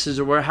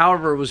passes or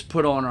however it was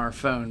put on our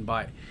phone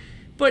by.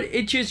 But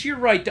it's just, you're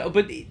right, though.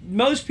 But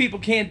most people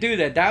can't do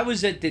that. That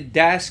was at the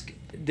desk,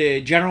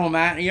 the general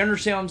manager. You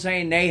understand what I'm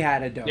saying? They had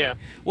to do it. Yeah.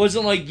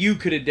 Wasn't like you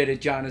could have did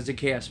it, John, as a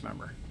cast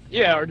member.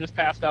 Yeah, or just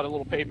passed out a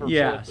little paper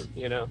slip,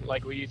 you know,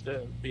 like we used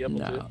to be able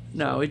to.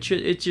 No, it's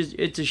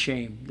a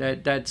shame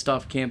that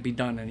stuff can't be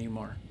done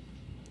anymore.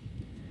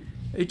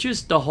 It's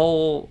just a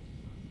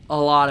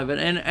lot of it.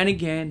 And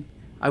again,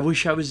 I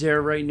wish I was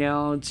there right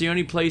now. It's the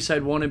only place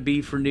I'd want to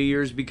be for New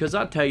Year's, because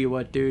I'll tell you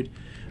what, dude.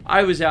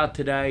 I was out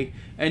today,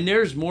 and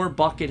there's more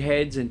bucket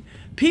heads, and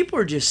people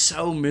are just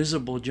so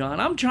miserable, John.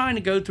 I'm trying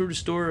to go through the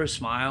store,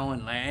 smile,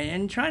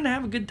 and trying to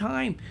have a good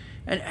time.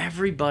 And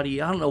everybody,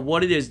 I don't know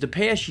what it is. The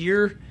past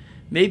year,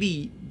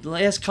 maybe the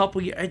last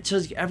couple years, it's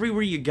just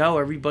everywhere you go,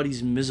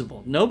 everybody's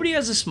miserable. Nobody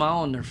has a smile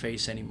on their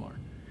face anymore.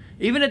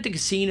 Even at the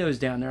casinos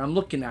down there, I'm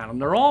looking at them.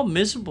 They're all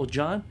miserable,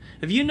 John.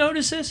 Have you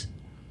noticed this?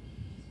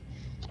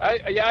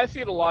 I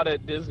see it a lot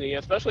at Disney,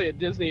 especially at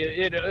Disney.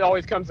 It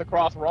always comes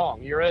across wrong.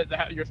 You're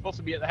supposed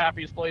to be at the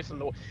happiest place in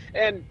the world,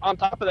 and on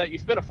top of that, you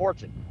spend a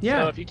fortune.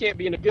 Yeah. So if you can't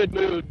be in a good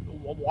mood,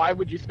 why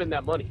would you spend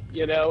that money?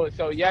 You know.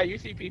 So yeah, you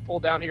see people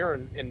down here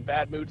in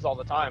bad moods all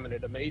the time, and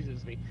it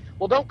amazes me.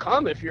 Well, don't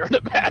come if you're in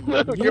a bad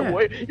mood.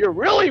 Yeah. You're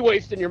really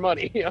wasting your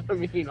money. I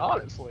mean,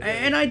 honestly.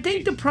 And I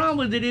think the problem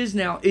with it is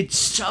now it's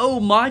so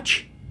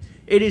much.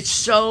 It is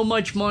so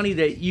much money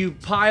that you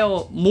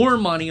pile more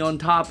money on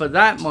top of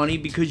that money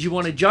because you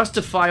want to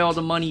justify all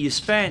the money you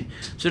spent.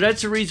 So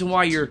that's the reason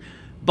why you're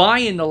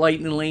buying the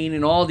Lightning Lane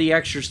and all the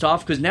extra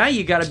stuff, because now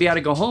you got to be able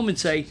to go home and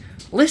say,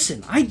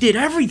 listen, I did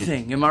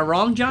everything. Am I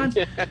wrong, John?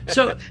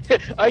 So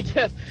I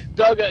guess,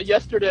 Doug,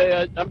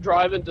 yesterday I'm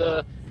driving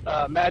to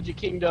Magic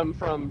Kingdom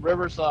from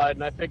Riverside,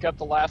 and I pick up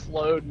the last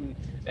load,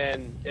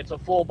 and it's a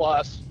full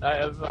bus. I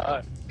have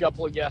a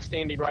couple of guests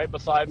standing right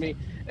beside me,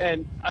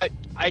 and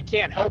I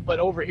can't help but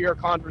overhear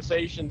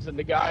conversations, and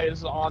the guy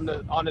is on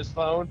his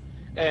phone,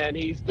 and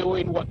he's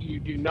doing what you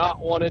do not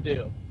want to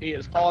do. He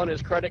is calling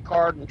his credit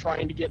card and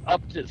trying to get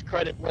up to his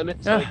credit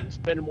limit so he can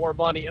spend more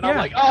money. And I'm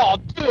like, oh,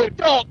 dude,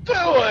 don't do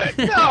it.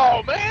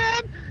 No,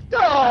 man.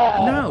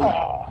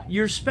 No,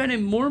 you're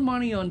spending more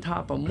money on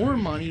top of more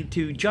money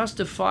to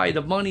justify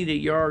the money that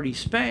you already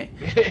spent.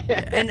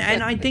 and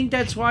I think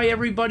that's why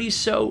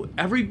everybody's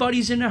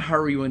in a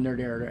hurry when they're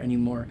there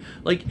anymore.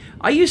 Like,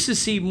 I used to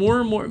see more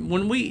and more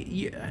when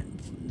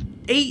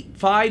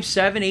 5,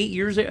 7, 8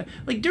 years ago,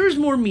 like, there's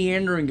more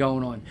meandering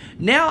going on.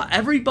 Now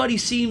everybody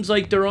seems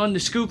like they're on the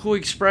Schuylkill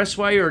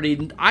Expressway or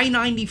the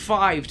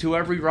I-95 to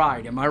every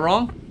ride. Am I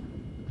wrong?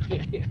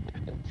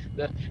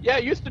 Yeah,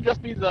 it used to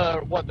just be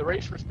the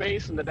race for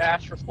space and the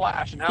dash for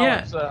splash, and now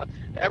it's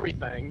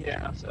everything.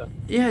 Yeah, so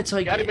it's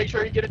like, you got to make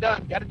sure you get it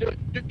done. Got to do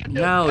it.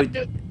 No,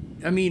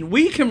 I mean,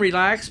 we can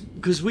relax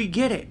because we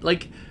get it.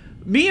 Like,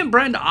 me and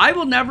Brenda, I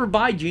will never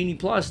buy Geanie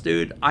Plus,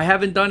 dude. I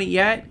haven't done it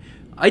yet.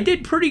 I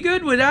did pretty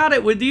good without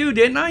it with you,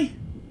 didn't I?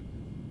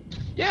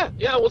 Yeah.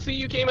 Well, see,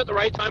 you came at the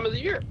right time of the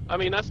year. I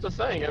mean, that's the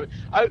thing.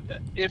 I mean,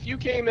 if you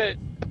came at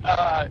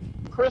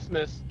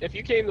Christmas, if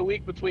you came the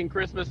week between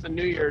Christmas and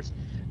New Year's,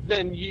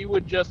 then you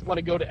would just want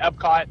to go to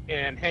Epcot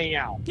and hang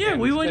out. Yeah,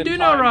 we wouldn't do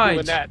no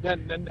rides.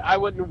 Then I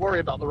wouldn't worry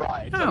about the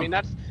rides. No. I mean,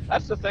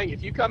 that's the thing.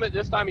 If you come at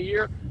this time of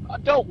year,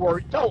 don't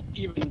worry. Don't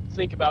even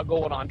think about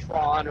going on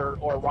Tron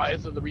or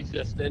Rise of the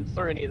Resistance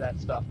or any of that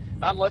stuff.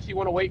 Not unless you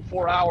want to wait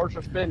 4 hours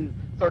or spend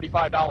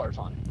 $35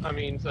 on it. I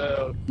mean,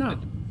 so no,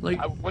 like,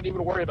 I wouldn't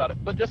even worry about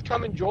it. But just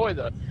come enjoy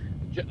the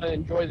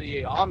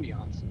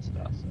ambiance and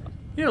stuff. So.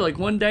 Yeah, like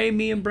one day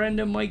me and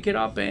Brenda might get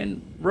up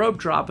and rope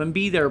drop and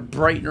be there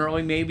bright and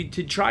early maybe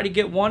to try to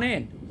get one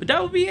in. But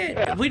that would be it.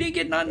 Yeah. If we didn't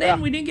get nothing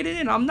in, we didn't get it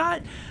in. I'm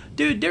not...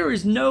 Dude, there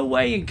is no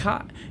way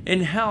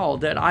in hell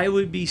that I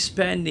would be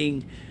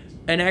spending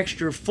an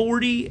extra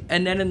 $40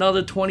 and then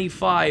another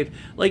 $25.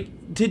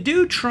 Like, to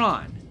do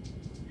Tron,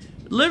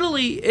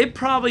 literally, it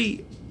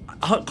probably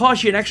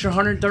cost you an extra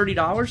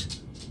 $130.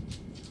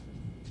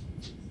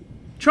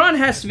 Tron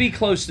has to be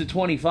close to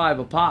 $25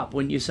 a pop,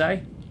 wouldn't you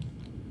say?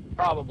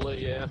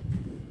 Probably, yeah.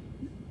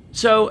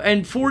 So,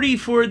 and $40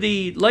 for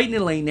the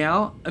Lightning Lane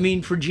now. I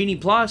mean, for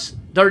Geanie Plus,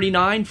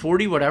 $39,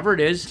 $40, whatever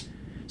it is.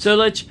 So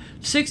that's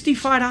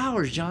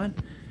 $65, John.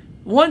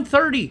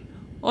 $130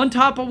 on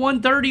top of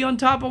 $130 on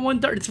top of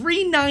 $130.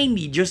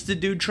 $390 just to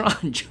do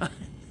Tron, John.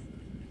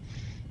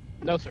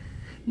 No, sir.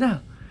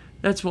 No,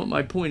 that's what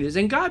my point is.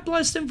 And God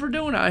bless them for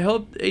doing it. I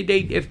hope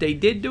if they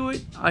did do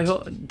it, I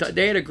hope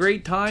they had a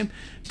great time.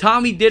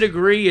 Tommy did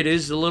agree it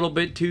is a little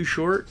bit too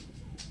short.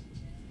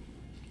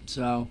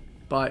 So,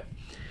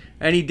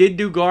 and he did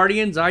do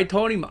Guardians. I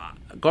told him,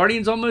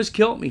 Guardians almost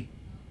killed me.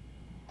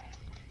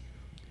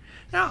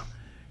 Now,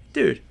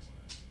 dude,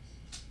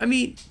 I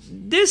mean,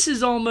 this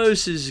is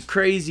almost as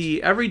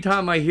crazy every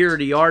time I hear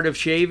The Art of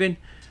Shaving.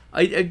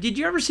 Did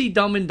you ever see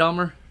Dumb and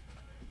Dumber?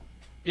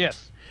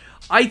 Yes.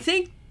 I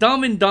think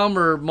Dumb and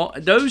Dumber,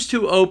 those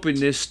two opened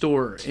this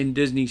store in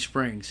Disney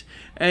Springs.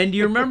 And do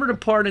you remember the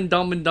part in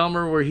Dumb and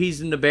Dumber where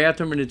he's in the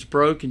bathroom and it's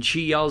broke and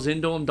she yells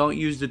into him, don't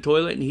use the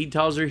toilet, and he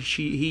tells her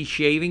he's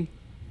shaving?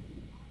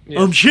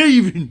 Yeah. I'm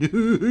shaving.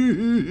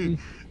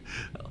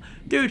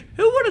 Dude,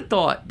 who would have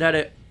thought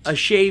that a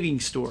shaving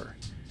store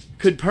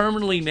could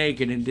permanently make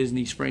it in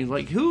Disney Springs?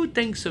 Like, who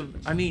thinks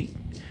of, I mean,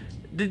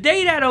 the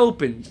day that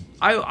opened,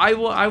 I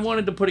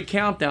wanted to put a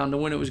countdown to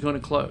when it was going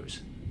to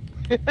close.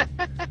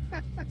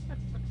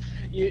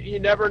 You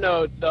never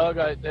know, Doug.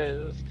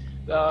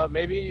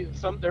 Maybe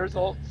there's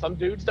some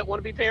dudes that want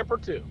to be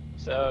pampered too.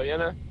 So, you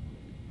know.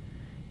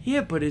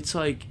 Yeah, but it's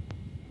like,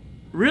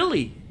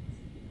 really?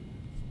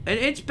 And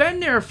it's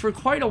been there for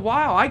quite a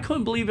while. I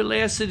couldn't believe it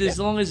lasted as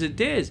long as it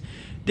did.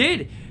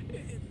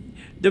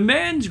 The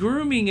men's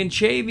grooming and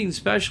shaving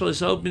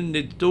specialist opened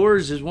its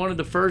doors as one of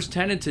the first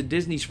tenants at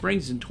Disney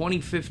Springs in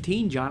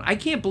 2015, John. I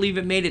can't believe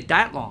it made it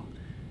that long.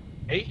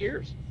 8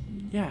 years.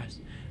 Yes.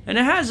 And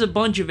it has a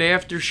bunch of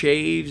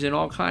aftershaves and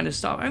all kind of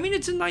stuff. I mean,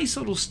 it's a nice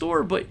little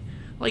store, but,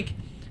 like,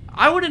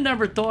 I would have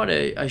never thought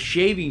a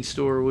shaving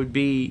store would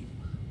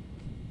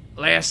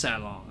last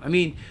that long. I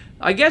mean,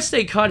 I guess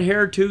they cut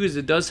hair, too, because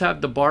it does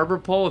have the barber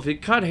pole. If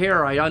it cut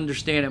hair, I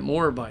understand it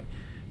more, but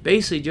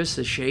basically just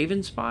a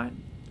shaving spot.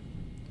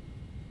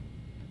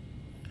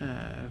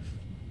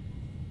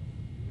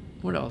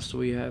 What else do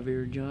we have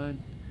here,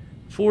 John?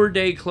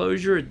 4-day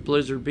closure at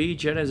Blizzard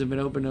Beach. That hasn't been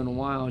open in a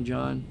while,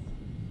 John.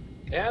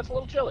 Yeah, it's a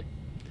little chilly.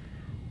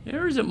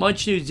 There isn't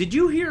much news. Did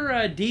you hear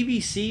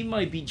DVC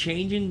might be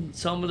changing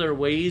some of their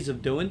ways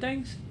of doing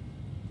things?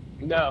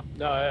 No,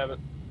 I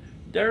haven't.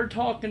 They're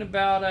talking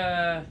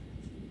about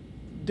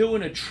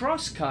doing a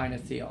trust kind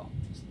of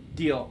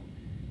deal.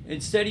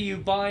 Instead of you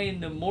buying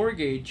the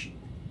mortgage,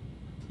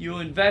 you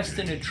invest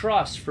in a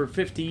trust for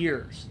 50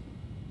 years.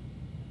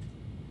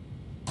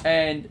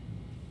 And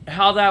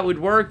how that would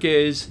work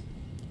is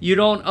you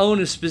don't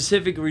own a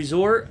specific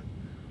resort.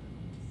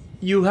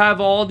 You have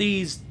all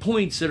these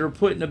points that are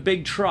put in a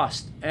big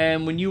trust.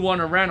 And when you want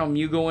to rent them,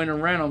 you go in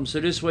and rent them. So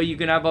this way you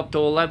can have up to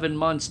 11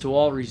 months to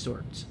all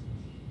resorts.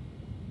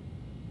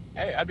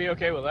 Hey, I'd be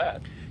okay with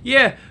that.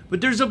 Yeah,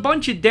 but there's a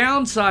bunch of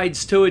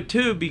downsides to it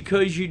too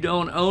because you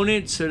don't own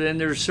it. So then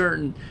there's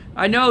certain.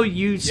 I know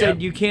you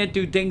said you can't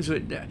do things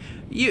with.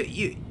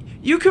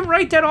 You can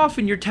write that off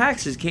in your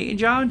taxes, can't you,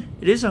 John?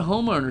 It is a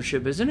home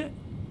ownership, isn't it?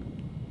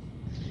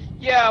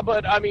 Yeah,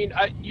 but I mean,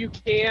 you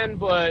can.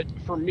 But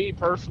for me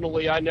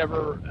personally, I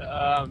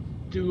never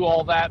do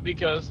all that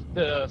because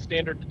the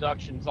standard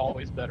deduction is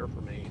always better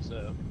for me.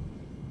 So.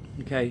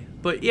 Okay,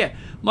 but yeah,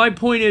 my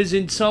point is,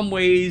 in some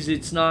ways,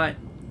 it's not.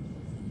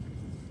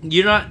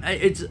 You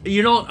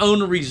don't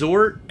own a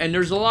resort, and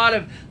there's a lot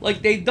of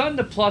like they've done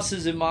the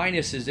pluses and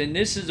minuses, and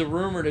this is a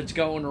rumor that's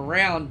going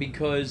around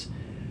because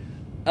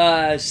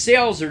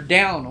sales are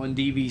down on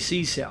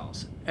DVC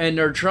sales, and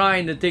they're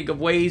trying to think of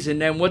ways. And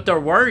then what they're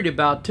worried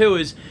about too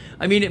is,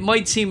 I mean,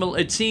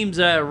 it seems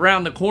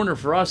around the corner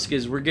for us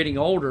because we're getting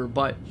older,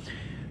 but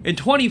in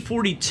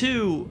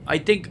 2042, I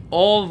think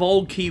all of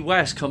Old Key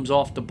West comes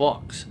off the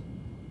books.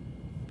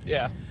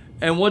 Yeah.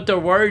 And what they're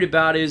worried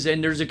about is,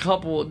 and there's a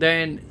couple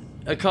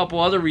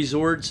other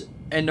resorts,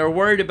 and they're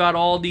worried about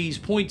all these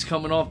points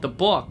coming off the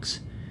books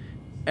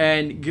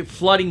and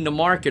flooding the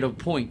market of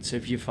points,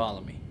 if you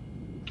follow me.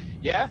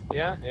 Yeah,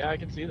 I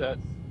can see that.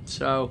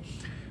 So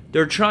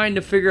they're trying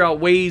to figure out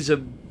ways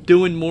of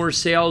doing more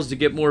sales to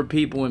get more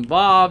people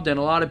involved, and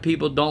a lot of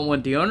people don't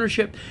want the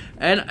ownership.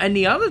 And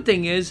the other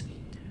thing is,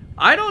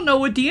 I don't know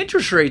what the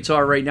interest rates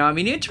are right now. I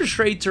mean, interest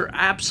rates are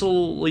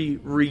absolutely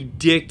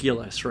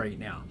ridiculous right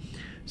now.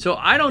 So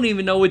I don't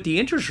even know what the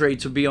interest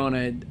rates would be on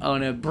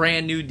a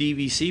brand new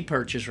DVC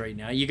purchase right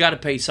now. You got to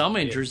pay some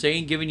interest. They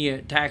ain't giving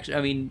you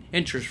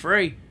interest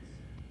free.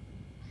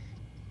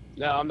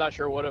 No, I'm not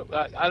sure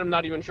I'm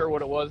not even sure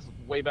what it was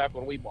way back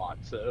when we bought.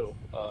 So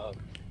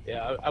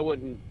I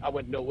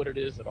wouldn't know what it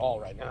is at all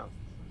right now.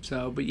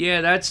 So, but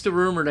yeah, that's the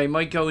rumor. They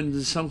might go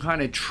into some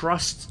kind of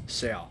trust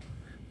sale.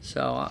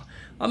 So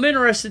I'm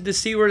interested to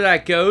see where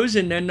that goes,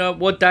 and then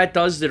what that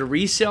does to the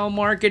resale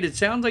market. It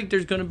sounds like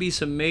there's going to be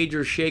some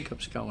major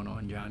shakeups going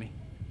on, Johnny.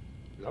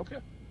 Okay.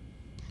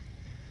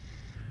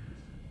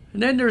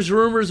 And then there's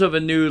rumors of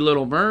a new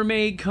Little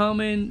Mermaid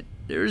coming.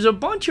 There's a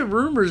bunch of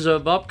rumors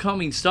of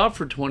upcoming stuff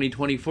for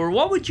 2024.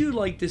 What would you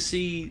like to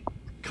see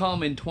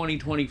come in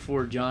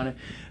 2024, John?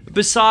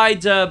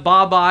 Besides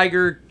Bob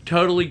Iger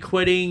totally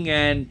quitting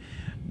and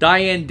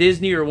Diane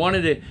Disney, or one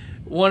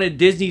of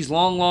Disney's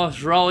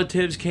long-lost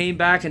relatives came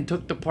back and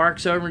took the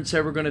parks over and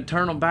said we're going to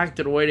turn them back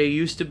to the way they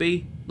used to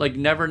be, like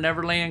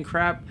Neverland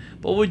crap.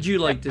 What would you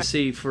like to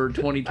see for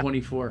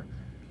 2024?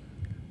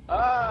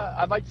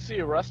 I'd like to see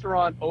a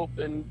restaurant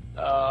open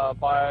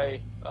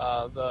by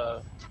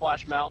the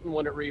Splash Mountain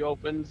when it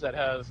reopens that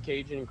has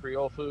Cajun and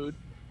Creole food.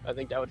 I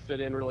think that would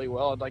fit in really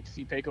well. I'd like to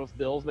see Pecos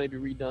Bill's maybe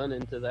redone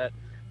into that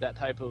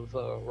type of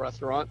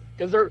restaurant,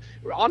 because there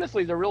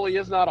really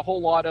is not a whole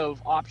lot of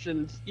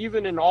options.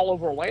 Even in all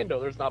of Orlando,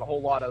 there's not a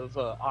whole lot of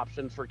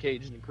options for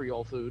Cajun and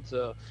Creole food,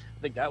 so I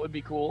think that would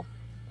be cool.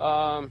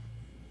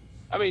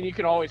 I mean, you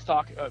can always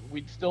talk.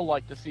 We'd still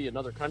like to see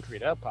another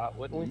country at Epcot,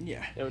 wouldn't we?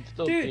 Yeah. It would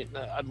still be,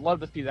 I'd love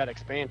to see that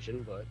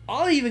expansion, but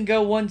I'll even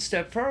go one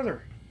step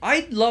further.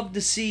 I'd love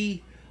to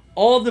see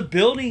all the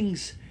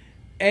buildings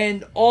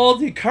and all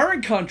the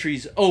current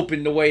countries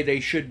open the way they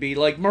should be.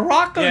 Like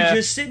Morocco's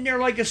just sitting there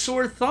like a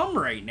sore thumb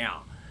right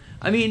now.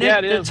 I mean,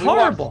 it's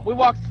horrible. We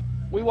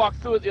walked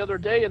through it the other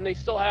day, and they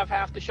still have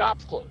half the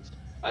shops closed.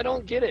 I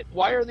don't get it.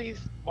 Why are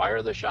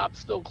the shops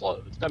still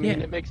closed? I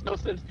mean, it makes no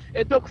sense.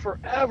 It took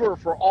forever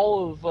for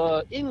all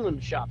of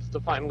England shops to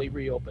finally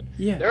reopen.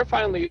 Yeah. They're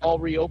finally all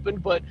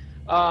reopened, but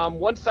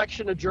one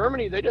section of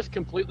Germany, they just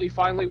completely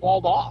finally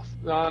walled off.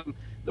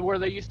 Where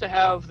they used to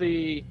have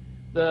the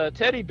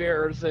teddy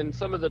bears and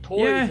some of the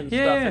toys and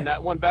stuff, and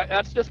that one back,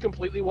 that's just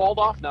completely walled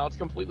off now. It's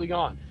completely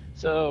gone.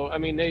 So I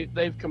mean,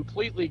 they've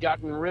completely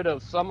gotten rid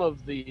of some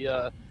of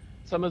the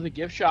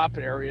gift shop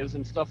areas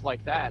and stuff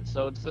like that.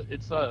 So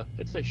it's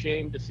a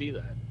shame to see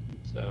that.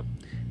 So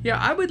yeah,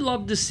 I would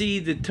love to see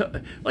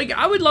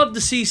I would love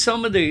to see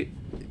some of the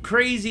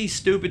crazy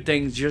stupid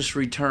things just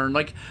return.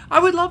 Like I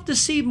would love to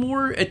see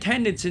more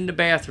attendance in the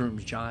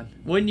bathrooms, John.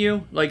 Wouldn't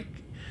you? Like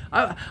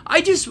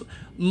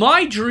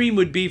my dream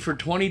would be for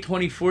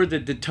 2024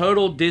 that the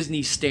total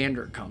Disney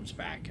standard comes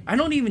back. I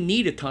don't even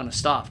need a ton of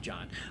stuff,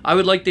 John. I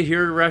would like to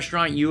hear a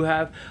restaurant you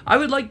have. I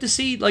would like to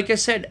see, like I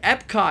said,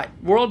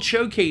 Epcot World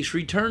Showcase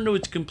return to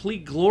its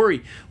complete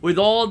glory with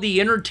all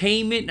the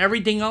entertainment and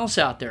everything else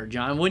out there,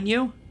 John. Wouldn't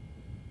you?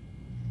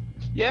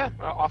 Yeah,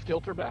 off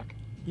kilter back.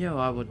 Yeah,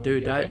 I would,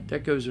 dude.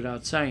 That goes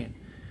without saying.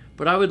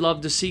 But I would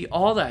love to see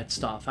all that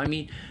stuff. I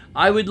mean,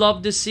 I would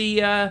love to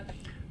see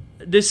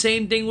The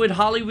same thing with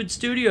Hollywood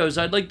Studios.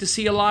 I'd like to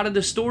see a lot of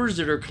the stores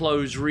that are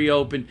closed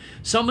reopen.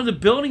 Some of the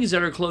buildings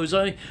that are closed.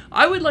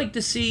 I would like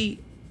to see...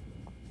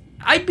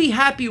 I'd be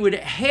happy with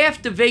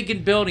half the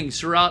vacant buildings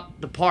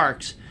throughout the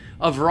parks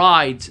of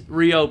rides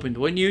reopened.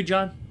 Wouldn't you,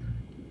 John?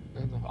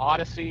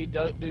 Odyssey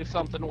do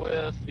something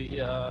with.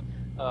 The...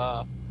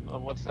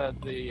 what's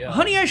that? The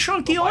Honey, I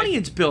Shrunk the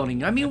Audience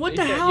building. I mean, what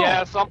the hell?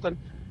 Yeah, something.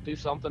 Do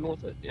something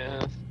with it.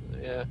 Yeah.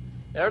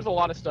 There's a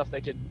lot of stuff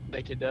they could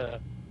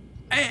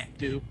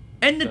do.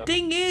 And the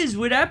thing is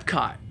with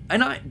Epcot,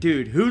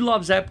 dude, who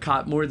loves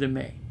Epcot more than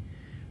me?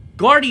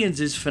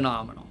 Guardians is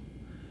phenomenal,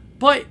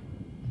 but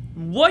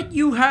what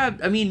you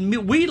have, I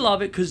mean, we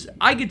love it because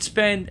I could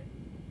spend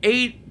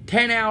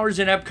 8-10 hours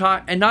in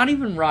Epcot and not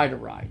even ride a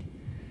ride.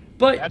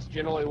 But that's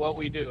generally what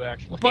we do,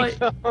 actually. But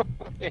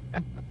yeah.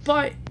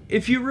 But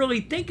if you really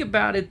think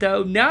about it,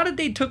 though, now that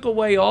they took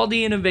away all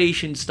the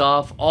innovation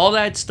stuff, all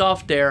that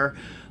stuff there,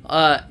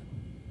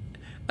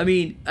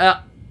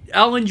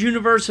 Ellen's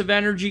Universe of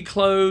Energy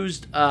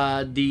closed,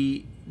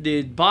 the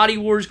Body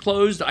Wars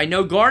closed. I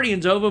know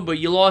Guardians open, but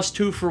you lost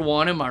 2 for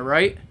 1. Am I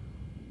right?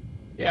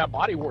 Yeah,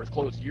 Body Wars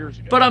closed years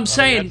ago. But I'm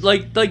saying,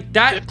 like that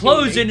 15,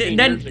 closed, and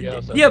then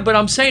ago, so. Yeah, but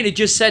I'm saying it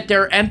just sat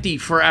there empty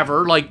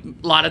forever, like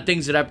a lot of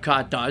things that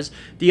Epcot does.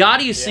 The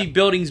Odyssey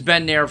building's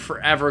been there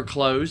forever,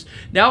 closed.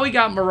 Now we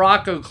got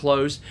Morocco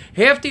closed.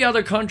 Half the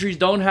other countries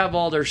don't have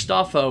all their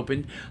stuff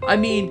open. I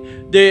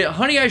mean, the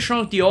Honey, I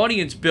Shrunk the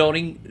Audience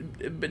building,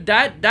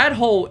 that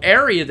whole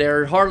area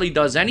there hardly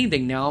does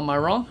anything now. Am I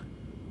wrong?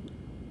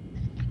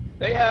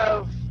 They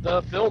have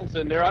the films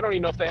in there. I don't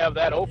even know if they have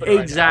that open.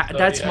 Exactly.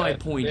 Right now, so, that's my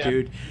point,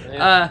 dude.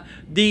 Yeah.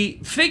 The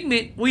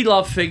Figment, we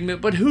love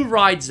Figment, but who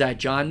rides that,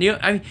 John?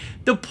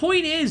 The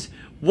point is,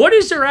 what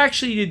is there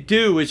actually to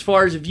do as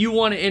far as if you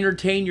want to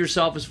entertain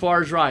yourself as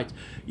far as rides?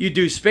 You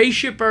do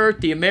Spaceship Earth,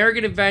 the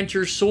American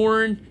Adventure,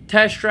 Soarin',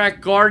 Test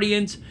Track,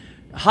 Guardians,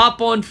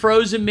 hop on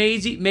Frozen,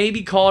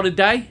 maybe call it a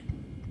day.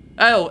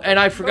 Oh, and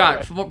I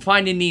forgot,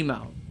 Finding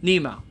Nemo.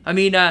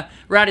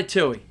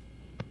 Ratatouille.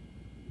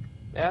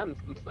 And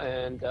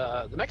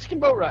the Mexican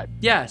boat ride.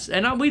 Yes,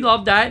 and we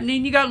love that. And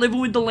then you got Living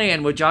with the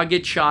Land, which I'll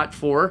get shot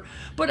for.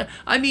 But,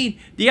 I mean,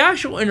 the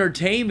actual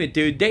entertainment,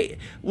 dude,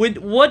 with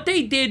what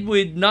they did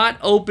with not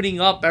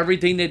opening up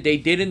everything that they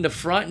did in the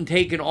front and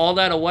taking all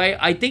that away,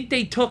 I think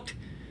they took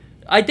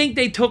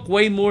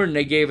way more than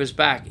they gave us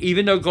back,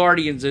 even though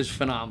Guardians is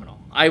phenomenal.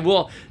 I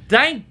will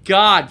thank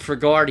God for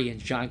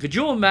Guardians, John. Could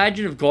you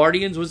imagine if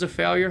Guardians was a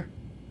failure?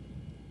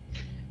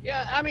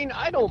 Yeah, I mean,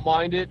 I don't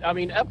mind it. I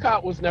mean,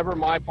 Epcot was never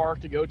my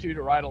park to go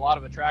to ride a lot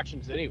of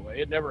attractions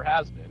anyway. It never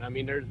has been. I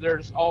mean,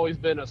 there's always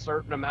been a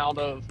certain amount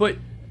of... But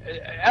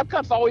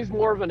Epcot's always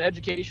more of an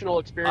educational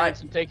experience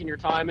and taking your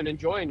time and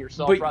enjoying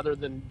yourself rather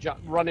than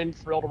running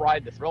thrill to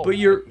ride to thrill. But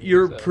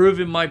you're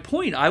proving my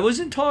point. I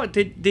wasn't taught...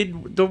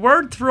 Did the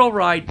word thrill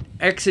ride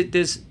exit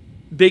this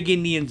big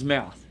Indian's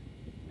mouth?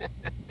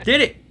 Did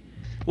it?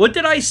 What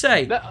did I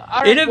say?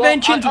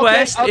 Interventions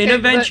West,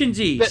 Interventions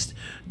East.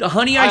 The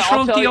Honey, I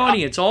Shrunk the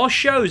Audience. All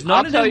shows.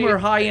 None of them were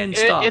high-end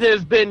stuff. It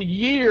has been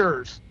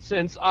years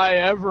since I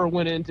ever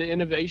went into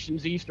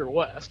Innovations East or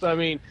West. I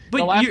mean,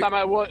 the last time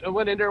I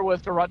went in there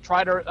was to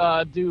try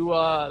to do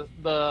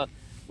the...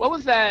 What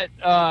was that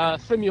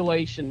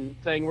simulation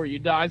thing where you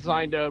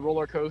designed a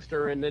roller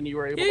coaster and then you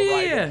were able to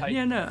ride it?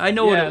 I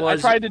know what it was.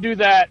 I tried to do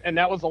that, and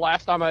that was the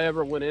last time I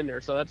ever went in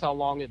there. So that's how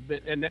long it's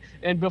been.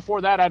 And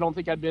before that, I don't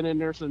think I'd been in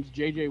there since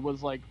JJ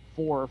was like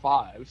 4 or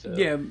 5. So.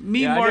 Yeah,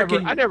 Mark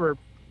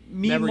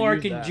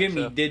and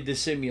Jimmy did the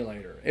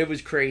simulator. It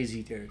was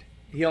crazy, dude.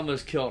 He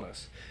almost killed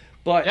us.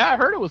 But yeah, I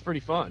heard it was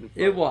pretty fun.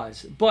 It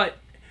was. But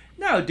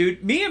no,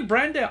 dude, me and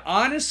Brenda,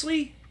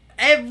 honestly,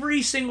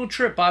 every single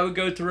trip I would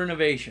go through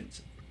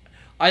Innovations.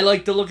 I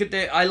like to look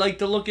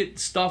at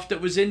stuff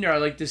that was in there. I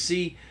like to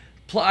see.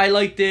 I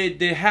like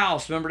the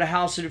house. Remember the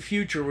House of the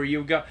Future where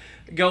you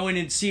go in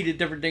and see the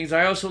different things.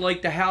 I also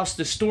like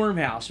the Storm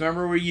House.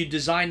 Remember where you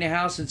design the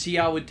house and see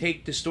how it would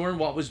take the storm,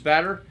 what was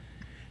better.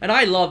 And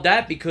I love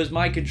that because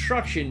my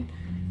construction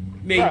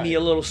made me a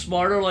little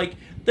smarter. Like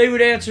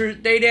they'd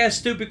ask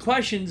stupid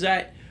questions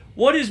that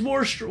what is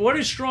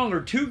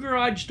stronger, 2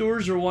 garage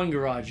doors or 1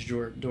 garage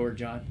door,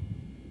 John?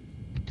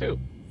 2.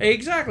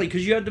 Exactly,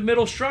 because you had the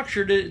middle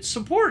structure to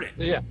support it.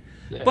 Yeah.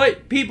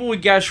 But people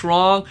would guess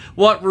wrong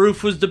what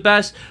roof was the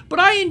best. But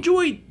I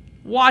enjoyed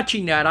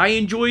watching that. I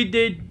enjoyed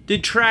the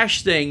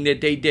trash thing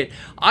that they did.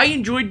 I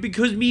enjoyed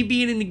because me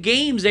being in the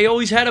games, they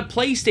always had a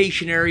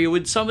PlayStation area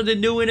with some of the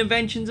new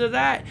inventions of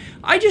that.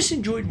 I just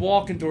enjoyed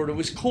walking through it. It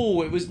was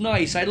cool. It was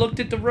nice. I looked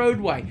at the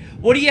roadway.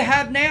 What do you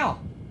have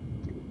now?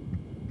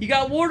 You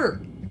got water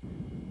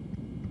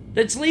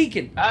that's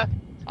leaking. I'd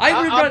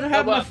rather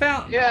have a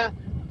fountain. Yeah.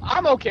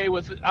 I'm okay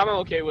with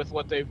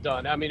what they've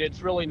done. I mean,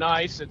 it's really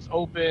nice. It's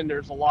open.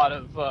 There's a lot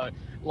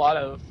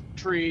of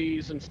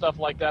trees and stuff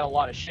like that. A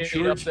lot of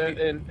shade up there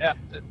in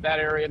that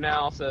area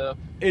now. So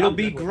it'll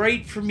be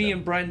great for me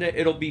and Brenda.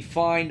 It'll be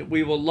fine.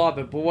 We will love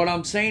it. But what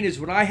I'm saying is,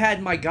 when I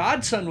had my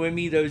godson with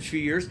me those few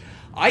years,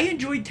 I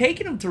enjoyed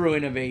taking him through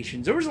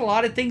Innovations. There was a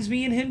lot of things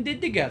me and him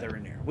did together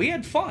in there. We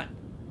had fun.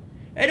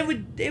 And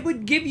it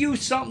would give you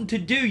something to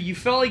do. You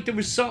felt like there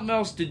was something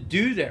else to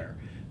do there.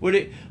 Would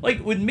it,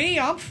 like with me,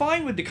 I'm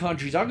fine with the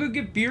countries. I'll go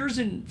get beers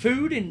and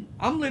food, and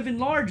I'm living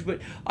large.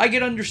 But I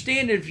can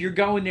understand that if you're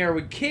going there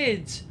with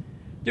kids,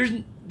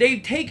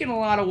 they've taken a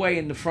lot away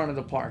in the front of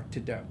the park to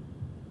do.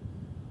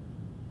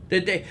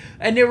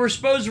 They were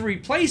supposed to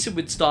replace it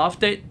with stuff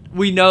that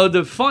we know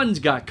the funds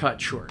got cut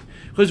short.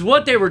 Because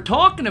what they were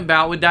talking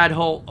about with that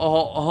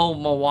whole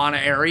Moana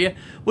area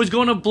was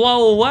going to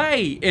blow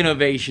away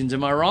innovations.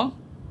 Am I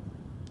wrong,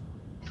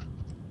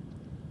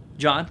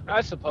 John?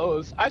 I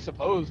suppose,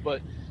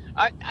 but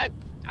I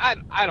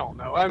don't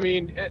know. I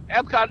mean,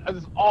 Epcot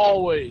has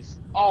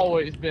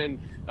always been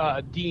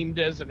deemed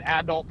as an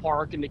adult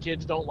park, and the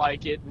kids don't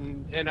like it,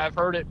 and I've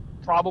heard it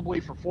probably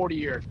for 40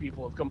 years.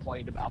 People have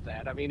complained about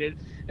that. I mean,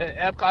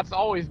 Epcot's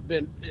always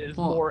been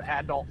more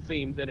adult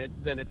themed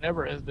than it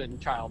ever has been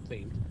child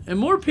themed. And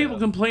more people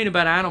complain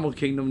about Animal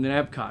Kingdom than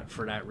Epcot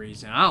for that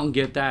reason. I don't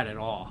get that at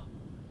all.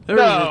 There's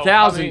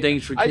 1,000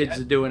 things for kids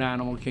to do in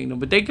Animal Kingdom,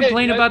 but they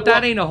complain about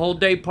that ain't a whole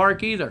day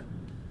park either.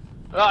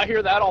 I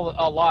hear that a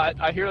lot.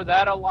 I hear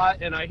that a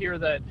lot, and I hear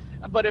that.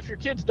 But if your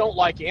kids don't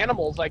like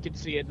animals, I could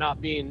see it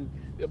not being.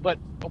 But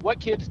what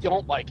kids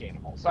don't like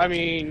animals? I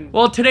mean,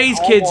 well, today's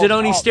kids that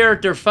only stare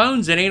at their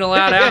phones and ain't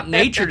allowed out in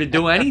nature to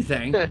do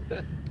anything.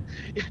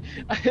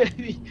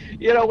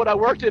 You know, when I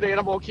worked at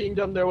Animal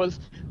Kingdom, there was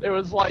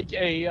like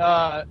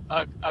a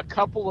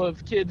couple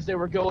of kids. They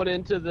were going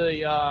into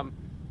the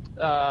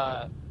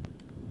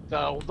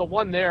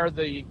one there,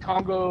 the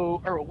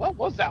Congo, or what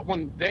was that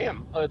one?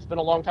 Damn, it's been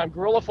a long time.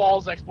 Gorilla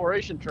Falls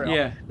Exploration Trail.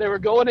 Yeah. They were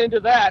going into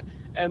that,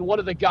 and one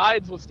of the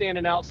guides was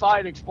standing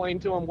outside, explaining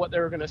to them what they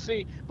were going to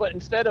see. But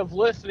instead of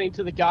listening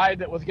to the guide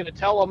that was going to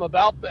tell them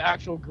about the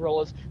actual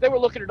gorillas, they were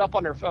looking it up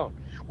on their phone.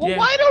 Well,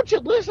 why don't you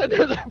listen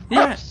to the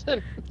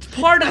person? Yeah. It's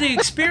part of the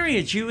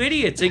experience, you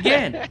idiots,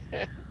 again.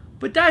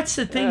 But that's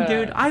the thing,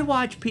 dude. I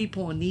watch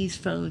people on these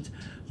phones.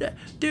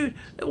 Dude,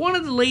 one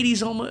of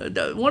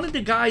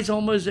the guys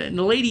almost, and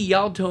the lady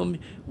yelled to him,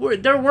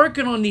 they're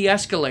working on the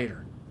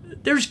escalator.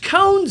 There's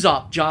cones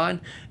up, John,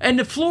 and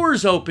the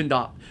floor's opened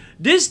up.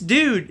 This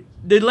dude,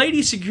 the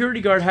lady security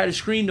guard had a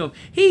screen to him.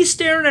 He's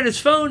staring at his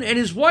phone, and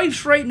his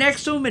wife's right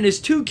next to him, and his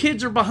 2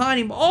 kids are behind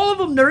him. All of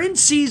them, they're in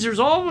Caesars.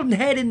 All of them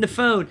head in the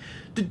phone.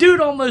 The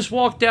dude almost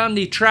walked down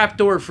the trap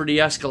door for the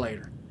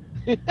escalator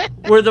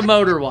where the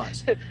motor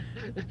was.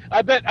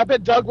 I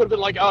bet Doug would have been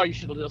like, "Oh, you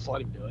should have just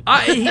let him do it."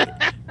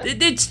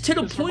 It's to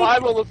the point.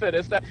 Survival of the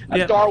fittest.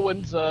 That's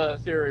Darwin's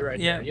theory right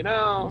there. You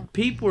know,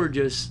 people are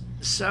just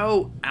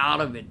so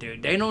out of it,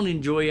 dude. They don't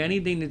enjoy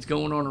anything that's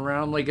going on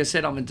around. Like I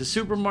said, I'm at the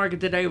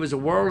supermarket today. It was a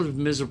world of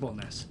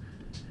miserableness.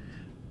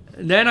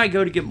 And then I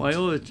go to get my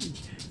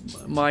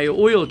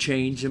oil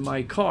change in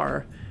my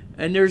car.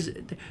 And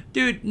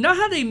dude, know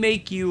how they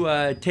make you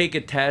take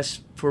a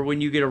test for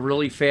when you get a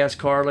really fast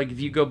car? Like if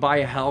you go buy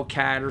a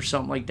Hellcat or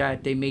something like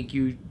that, they make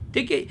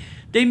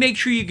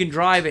sure you can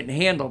drive it and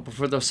handle it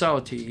before they'll sell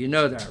it to you. You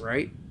know that,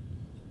 right?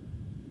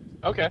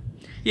 Okay.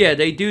 Yeah,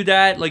 they do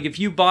that. Like if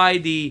you buy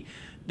the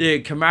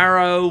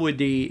Camaro with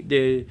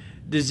the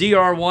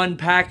ZR1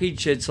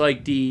 package, it's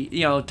like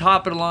the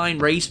top of the line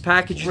race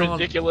package.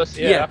 Ridiculous.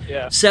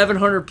 Yeah.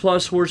 700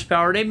 plus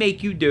horsepower. They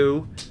make you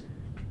do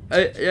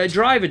a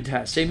driving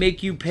test. They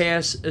make you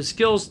pass a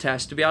skills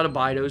test to be able to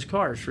buy those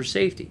cars for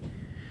safety.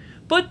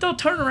 But they'll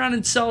turn around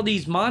and sell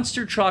these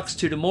monster trucks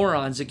to the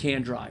morons that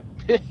can't drive.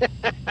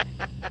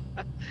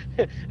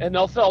 And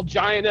they'll sell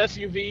giant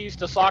SUVs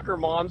to soccer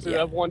moms who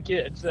have 1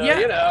 kid. So,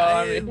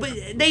 but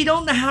they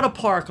don't know how to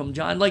park them,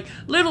 John. Like,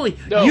 literally,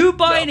 you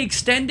buy an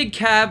extended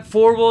cab,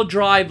 4-wheel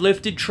drive,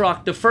 lifted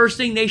truck, the first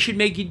thing they should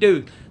make you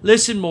do,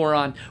 listen,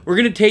 moron, we're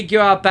going to take you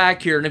out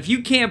back here, and if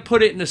you can't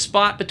put it in a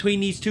spot between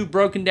these 2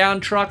 broken down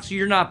trucks,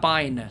 you're not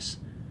buying this.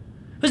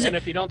 And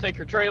if you don't take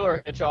your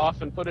trailer hitch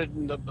off and put it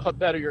in the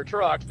bed of your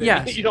truck,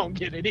 then you don't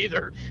get it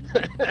either.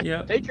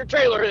 Take your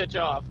trailer hitch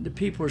off. The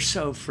people are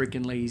so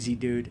freaking lazy,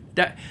 dude.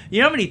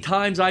 You know how many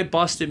times I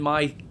busted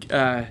my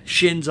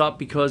shins up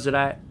because of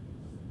that?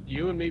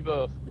 You and me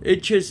both.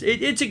 It's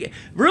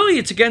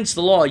against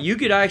the law. You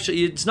could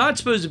actually, it's not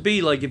supposed to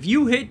be like if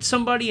you hit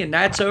somebody and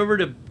that's over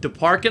the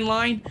parking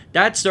line,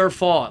 that's their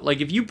fault.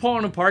 Like if you pull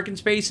in a parking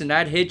space and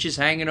that hitch is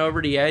hanging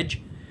over the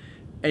edge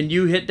and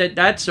you hit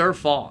that's their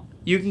fault.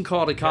 You can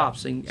call the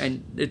cops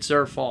and it's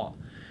their fault.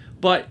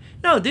 But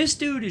no, this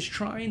dude is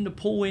trying to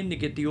pull in to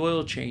get the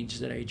oil change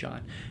today,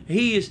 John.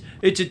 It's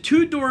a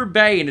 2-door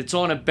bay and it's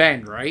on a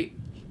bend, right?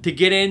 To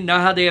get in,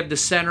 know how they have the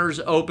centers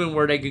open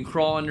where they can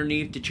crawl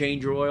underneath to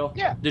change your oil?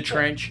 Yeah. The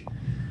trench.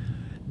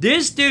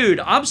 This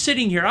dude, I'm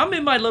sitting here. I'm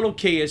in my little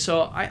Kia,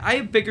 so I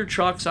have bigger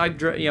trucks. I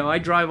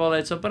drive all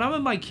that stuff, but I'm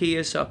in my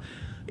Kia, so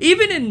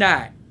even in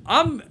that,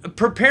 I'm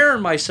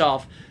preparing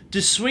myself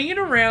to swing it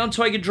around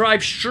so I could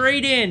drive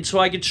straight in so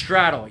I could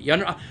straddle it.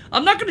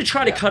 I'm not going to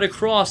try to cut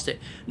across it.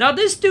 Now,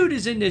 this dude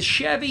is in this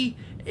Chevy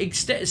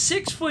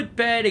 6-foot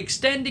bed,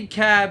 extended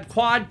cab,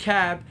 quad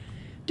cab.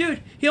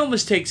 Dude, he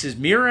almost takes his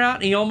mirror out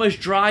and he almost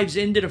drives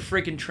into the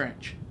freaking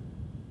trench.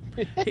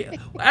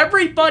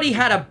 Everybody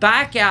had to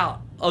back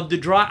out of the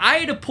drive. I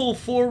had to pull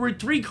forward.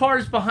 3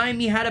 cars behind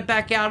me had to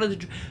back out of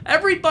the.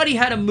 Everybody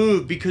had to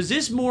move because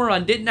this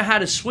moron didn't know how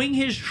to swing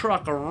his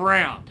truck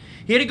around.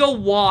 He had to go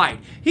wide.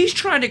 He's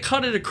trying to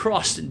cut it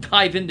across and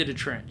dive into the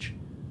trench.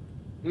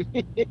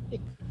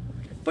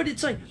 But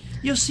it's like,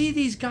 you'll see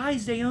these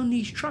guys, they own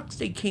these trucks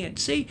they can't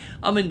see.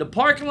 I'm in the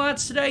parking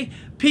lots today.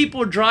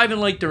 People are driving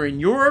like they're in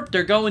Europe.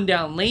 They're going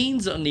down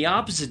lanes on the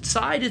opposite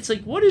side. It's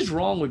like, what is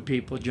wrong with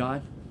people,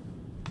 John?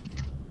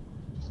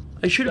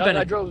 I should have been.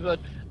 I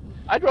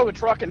drove a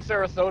truck in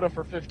Sarasota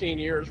for 15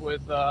 years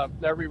with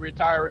every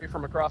retiree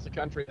from across the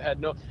country that had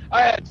no.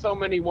 I had so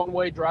many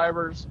one-way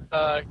drivers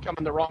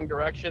coming the wrong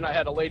direction. I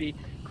had a lady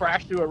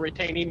crash through a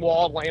retaining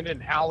wall, land in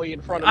an alley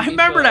in front of me. I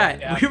remember that.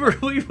 Yeah.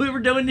 We were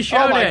doing the show.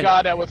 Oh my then.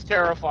 God, that was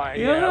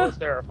terrifying. Yeah, that was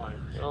terrifying.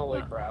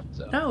 Holy crap!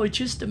 So. No, it's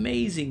just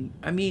amazing.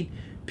 I mean,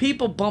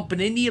 people bumping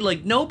into you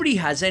like nobody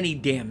has any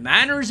damn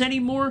manners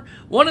anymore.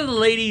 One of the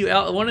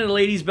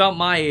ladies about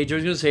my age. I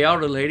was gonna say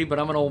elder lady, but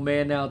I'm an old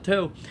man now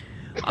too.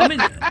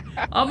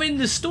 I'm in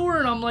the store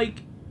and I'm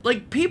like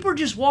people are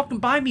just walking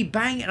by me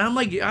banging. And I'm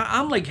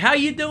like, how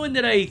you doing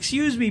today?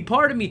 Excuse me,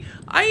 pardon me.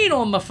 I ain't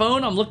on my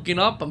phone. I'm looking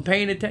up. I'm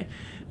paying attention.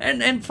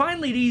 And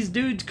finally, this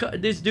dude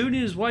and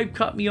his wife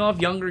cut me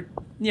off, younger,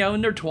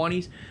 in their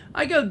 20s.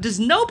 I go, does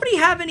nobody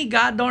have any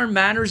goddamn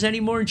manners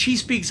anymore? And she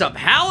speaks up,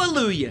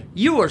 hallelujah.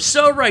 You are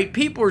so right.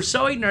 People are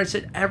so ignorant. I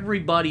said,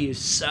 everybody is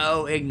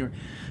so ignorant.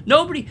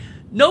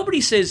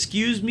 Nobody says,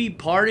 excuse me,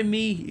 pardon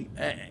me.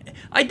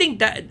 I think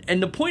that,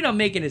 and the point I'm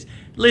making is,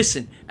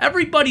 listen,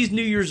 everybody's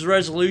New Year's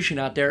resolution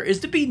out there is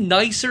to be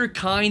nicer,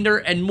 kinder,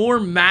 and more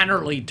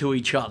mannerly to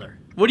each other.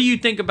 What do you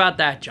think about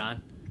that,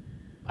 John?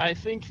 I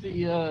think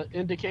the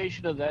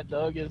indication of that,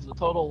 Doug, is the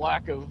total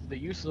lack of the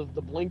use of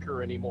the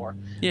blinker anymore.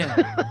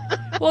 Yeah.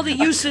 Well, the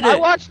use of it.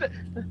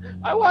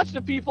 I watched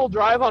the people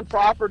drive on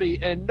property,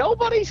 and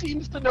nobody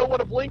seems to know what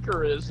a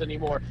blinker is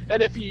anymore.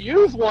 And if you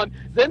use one,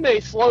 then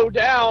they slow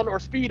down or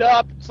speed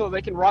up so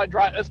they can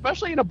drive,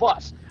 especially in a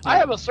bus. I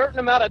have a certain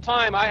amount of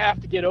time I have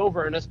to get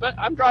over, and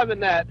I'm driving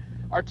that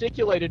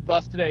articulated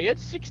bus today.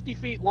 It's 60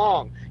 feet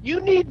long. You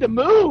need to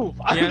move.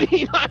 I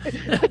mean,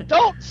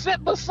 don't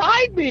sit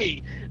beside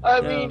me. I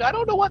mean, I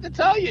don't know what to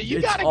tell you.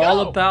 You got to go. It's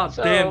all about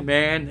them,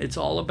 man. It's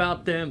all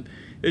about them.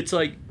 It's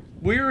like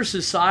we're a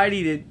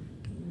society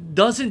that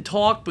doesn't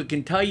talk but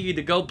can tell you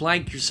to go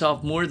blank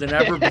yourself more than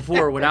ever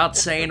before without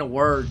saying a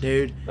word,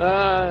 dude.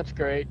 That's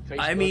great.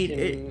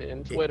 Facebook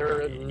and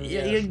Twitter.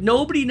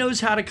 Nobody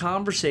knows how to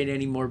conversate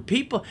anymore.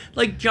 People,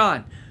 like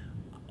John,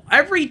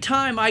 every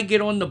time I get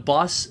on the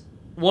bus,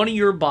 one of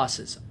your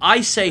buses,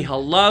 I say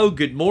hello,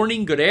 good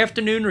morning, good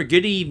afternoon, or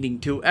good evening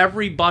to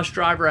every bus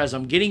driver as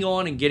I'm getting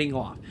on and getting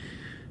off.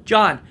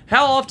 John,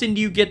 how often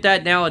do you get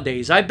that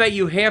nowadays? I bet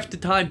you half the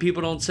time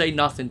people don't say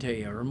nothing to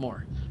you or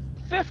more.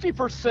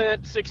 50%,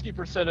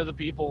 60% of the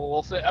people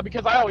will say,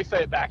 because I always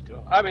say it back to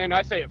them. I mean,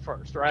 I say it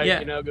first, right?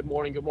 Yeah. Good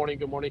morning, good morning,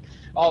 good morning,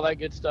 all that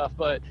good stuff.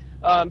 But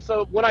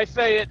so when I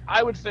say it,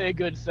 I would say a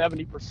good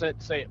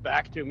 70% say it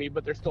back to me,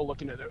 but they're still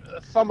looking at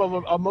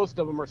most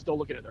of them are still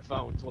looking at their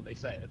phones when they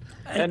say it.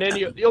 And then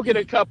you'll get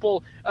a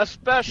couple,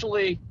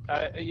 especially,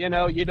 you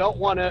don't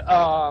want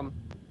to,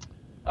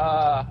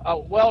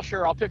 well,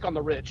 sure, I'll pick on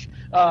the rich.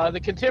 The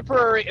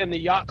Contemporary and the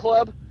Yacht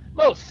Club,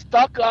 most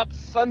stuck-up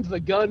sons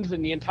of guns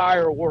in the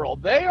entire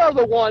world. They are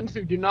the ones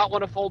who do not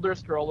want to fold their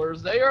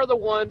strollers. They are the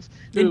ones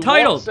who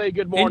won't say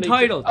good morning.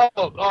 Entitled.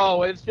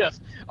 It's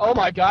just, oh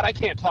my God, I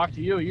can't talk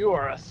to you. You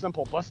are a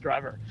simple bus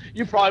driver.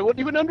 You probably wouldn't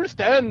even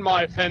understand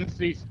my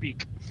fancy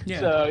speak. Yeah.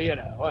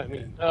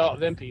 So,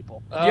 them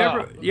people.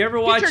 You ever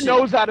watch... Get your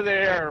nose out of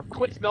there.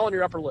 Quit smelling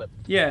your upper lip.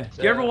 Yeah.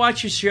 So, you ever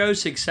watch the show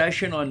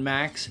Succession on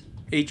Max,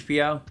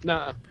 HBO?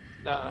 No.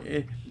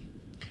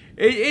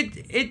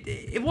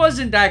 It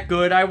wasn't that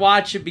good. I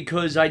watched it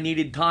because I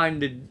needed time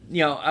to,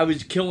 I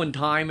was killing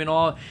time and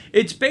all.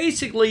 It's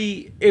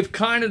basically if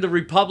kind of the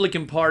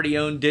Republican Party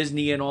owned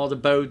Disney and all the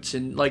boats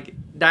and like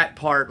that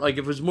part, like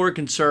if it was more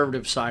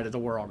conservative side of the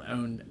world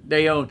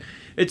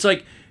it's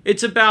like,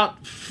 it's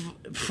about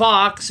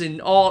Fox and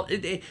all.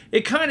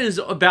 It kind of is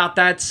about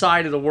that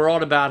side of the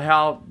world, about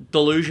how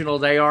delusional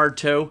they are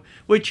too,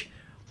 which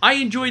I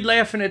enjoyed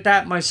laughing at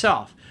that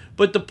myself.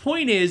 But the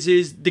point is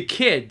the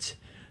kids.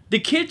 The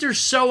kids are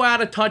so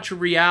out of touch with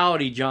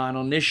reality, John,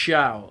 on this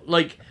show.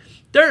 Like,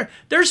 they're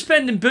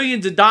spending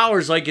billions of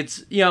dollars like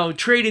it's,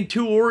 trading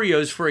 2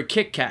 Oreos for a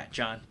Kit Kat,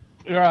 John.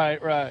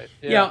 Right.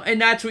 Yeah.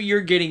 And that's what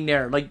you're getting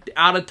there, like,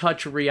 out of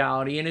touch with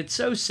reality. And it's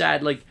so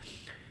sad. Like,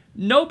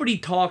 nobody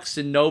talks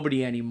to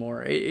nobody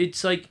anymore.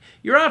 It's like,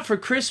 you're out for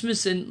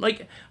Christmas and,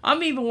 like, I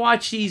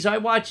watch these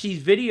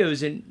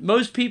videos and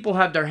most people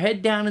have their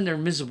head down and they're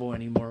miserable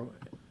anymore.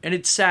 And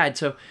it's sad.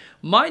 So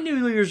my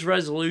New Year's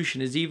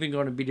resolution is even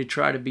going to be to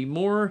try to be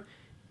more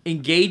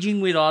engaging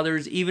with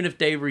others, even if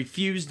they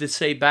refuse to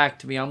say back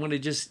to me. I'm going to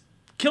just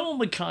kill them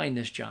with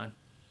kindness, John.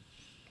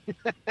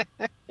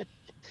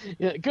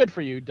 Yeah, good for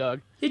you,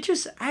 Doug. It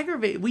just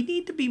aggravates. We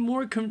need to be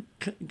more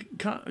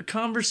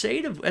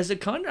conversative as a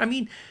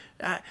country.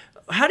 I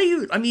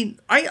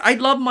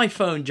love my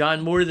phone,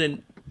 John, more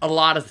than a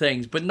lot of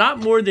things, but not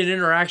more than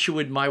interaction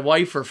with my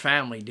wife or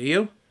family. Do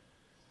you?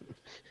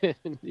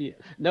 Yeah.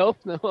 No,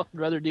 I'd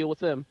rather deal with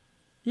them.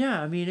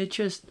 Yeah, I mean, it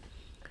just,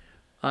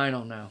 I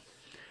don't know.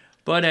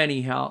 But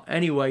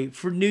anyway,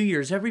 for New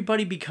Year's,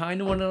 everybody be kind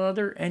to one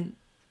another and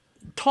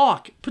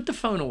talk. Put the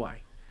phone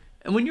away.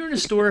 And when you're in a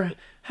store,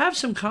 have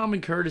some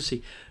common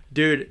courtesy.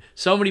 Dude,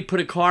 somebody put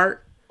a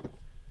cart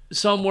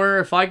somewhere.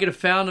 If I could have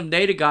found them,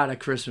 they'd have got a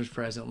Christmas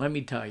present, let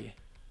me tell you.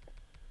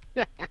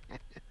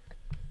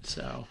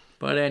 So,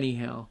 but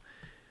anyhow,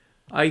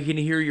 I can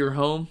hear you're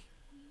home.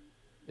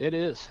 It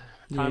is.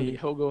 Time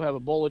to go have a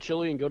bowl of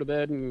chili and go to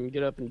bed and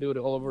get up and do it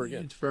all over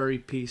again. It's very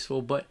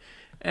peaceful. But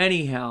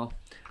anyhow,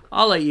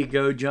 I'll let you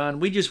go, John.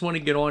 We just want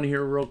to get on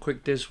here real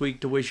quick this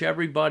week to wish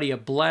everybody a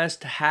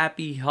blessed,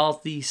 happy,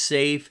 healthy,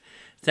 safe.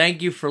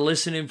 Thank you for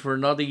listening for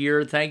another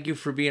year. Thank you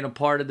for being a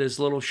part of this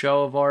little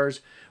show of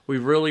ours. We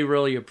really,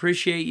 really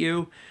appreciate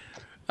you.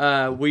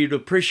 We'd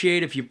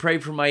appreciate if you pray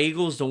for my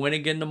Eagles to win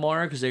again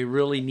tomorrow because they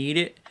really need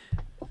it.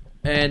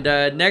 And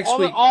next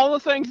week... all the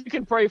things you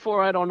can pray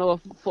for, I don't know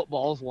if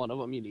football is one of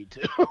them you need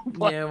to.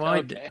 But, yeah, well,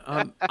 okay.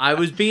 I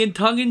was being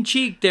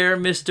tongue-in-cheek there,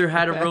 Mr.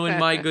 Had to Ruin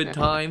My Good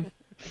Time.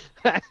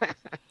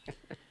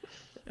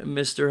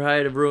 Mr.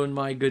 Had to Ruin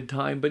My Good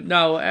Time. But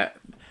no,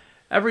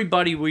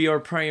 everybody, we are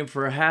praying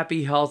for a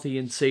happy, healthy,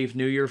 and safe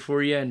New Year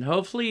for you. And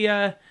hopefully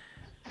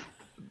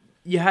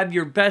you have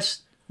your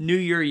best New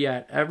Year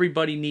yet.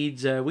 Everybody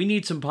needs... we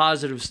need some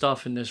positive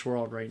stuff in this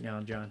world right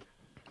now, John.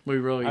 We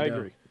really do. I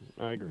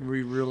agree.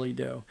 We really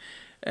do.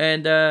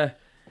 And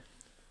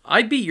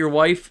I beat your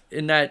wife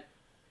in that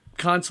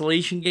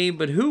consolation game,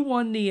 but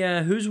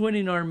who's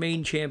winning our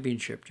main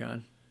championship,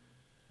 John?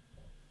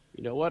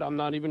 You know what? I'm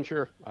not even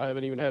sure. I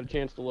haven't even had a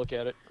chance to look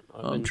at it.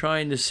 I'm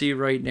trying to see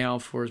right now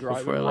for us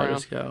before I let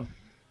us go.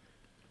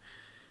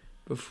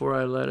 Before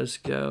I let us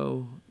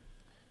go,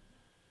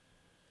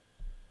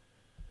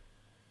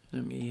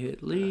 let me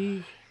hit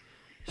league,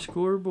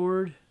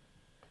 scoreboard.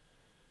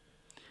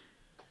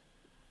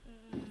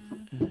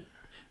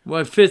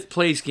 Well, 5th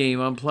place game.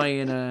 I'm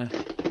playing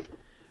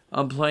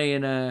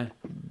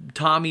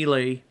Tommy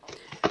Lee,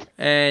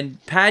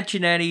 and Pat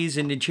Genetti's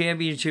in the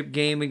championship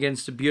game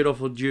against the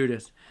beautiful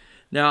Judith.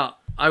 Now,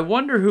 I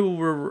wonder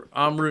who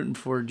I'm rooting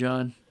for,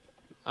 John.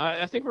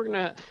 I think we're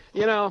gonna,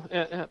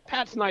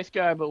 Pat's a nice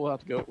guy, but we'll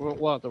have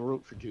to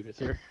root for Judith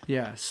here.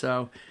 Yeah.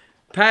 So,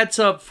 Pat's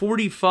up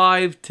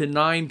 45 to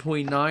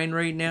 9.9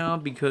 right now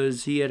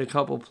because he had a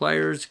couple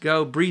players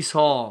go. Brees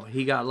Hall,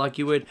 he got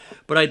lucky with.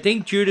 But I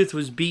think Judith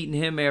was beating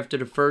him after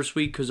the first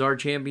week because our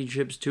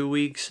championship's 2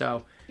 weeks.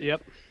 So,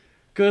 yep.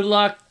 Good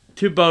luck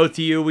to both of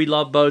you. We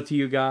love both of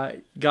you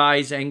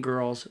guys and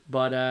girls.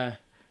 But, go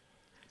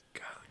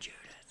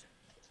Judith.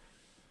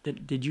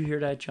 Did you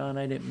hear that, John?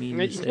 I didn't mean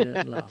to say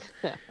that loud.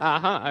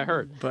 I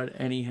heard. But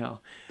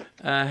anyhow,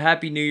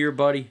 Happy New Year,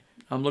 buddy.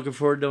 I'm looking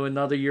forward to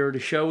another year to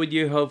show with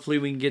you. Hopefully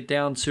we can get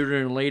down sooner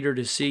than later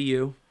to see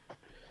you.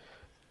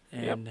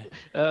 And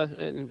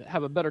and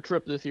have a better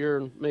trip this year,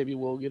 and maybe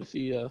we'll get to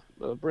see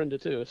Brenda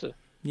too. So.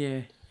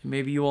 Yeah,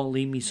 maybe you won't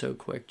leave me so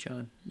quick,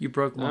 John. You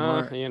broke my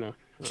heart.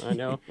 I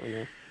know.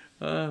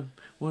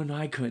 When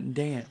I couldn't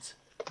dance,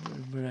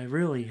 but I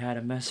really had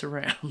to mess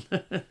around.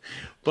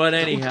 But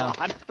anyhow,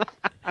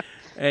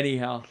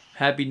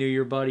 Happy New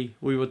Year, buddy.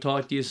 We will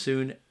talk to you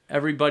soon.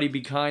 Everybody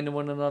be kind to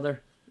one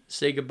another.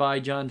 Say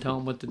goodbye, John. Tell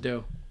them what to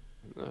do.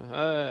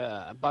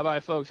 Bye-bye,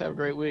 folks. Have a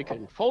great week.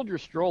 And fold your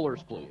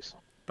strollers, please.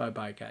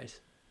 Bye-bye,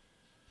 guys.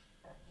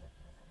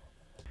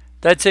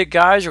 That's it,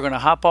 guys. We're going to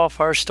hop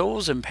off our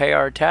stools and pay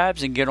our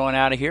tabs and get on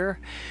out of here.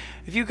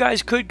 If you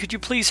guys could you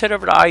please head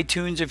over to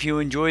iTunes if you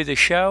enjoy the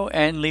show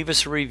and leave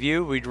us a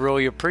review? We'd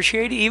really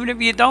appreciate it. Even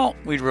if you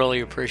don't, we'd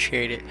really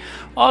appreciate it.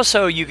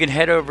 Also, you can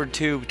head over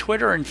to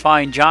Twitter and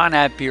find John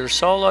at Beer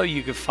Solo.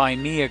 You can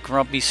find me at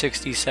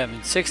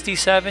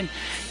Grumpy6767.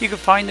 You can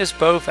find us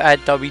both at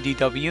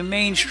WDW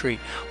Mainstreet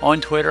on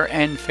Twitter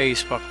and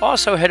Facebook.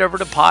 Also, head over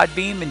to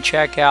Podbeam and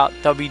check out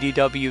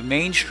WDW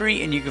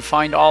Mainstreet, and you can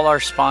find all our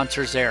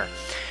sponsors there.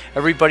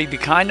 Everybody be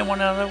kind to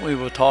one another. We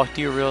will talk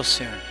to you real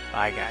soon.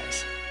 Bye,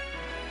 guys.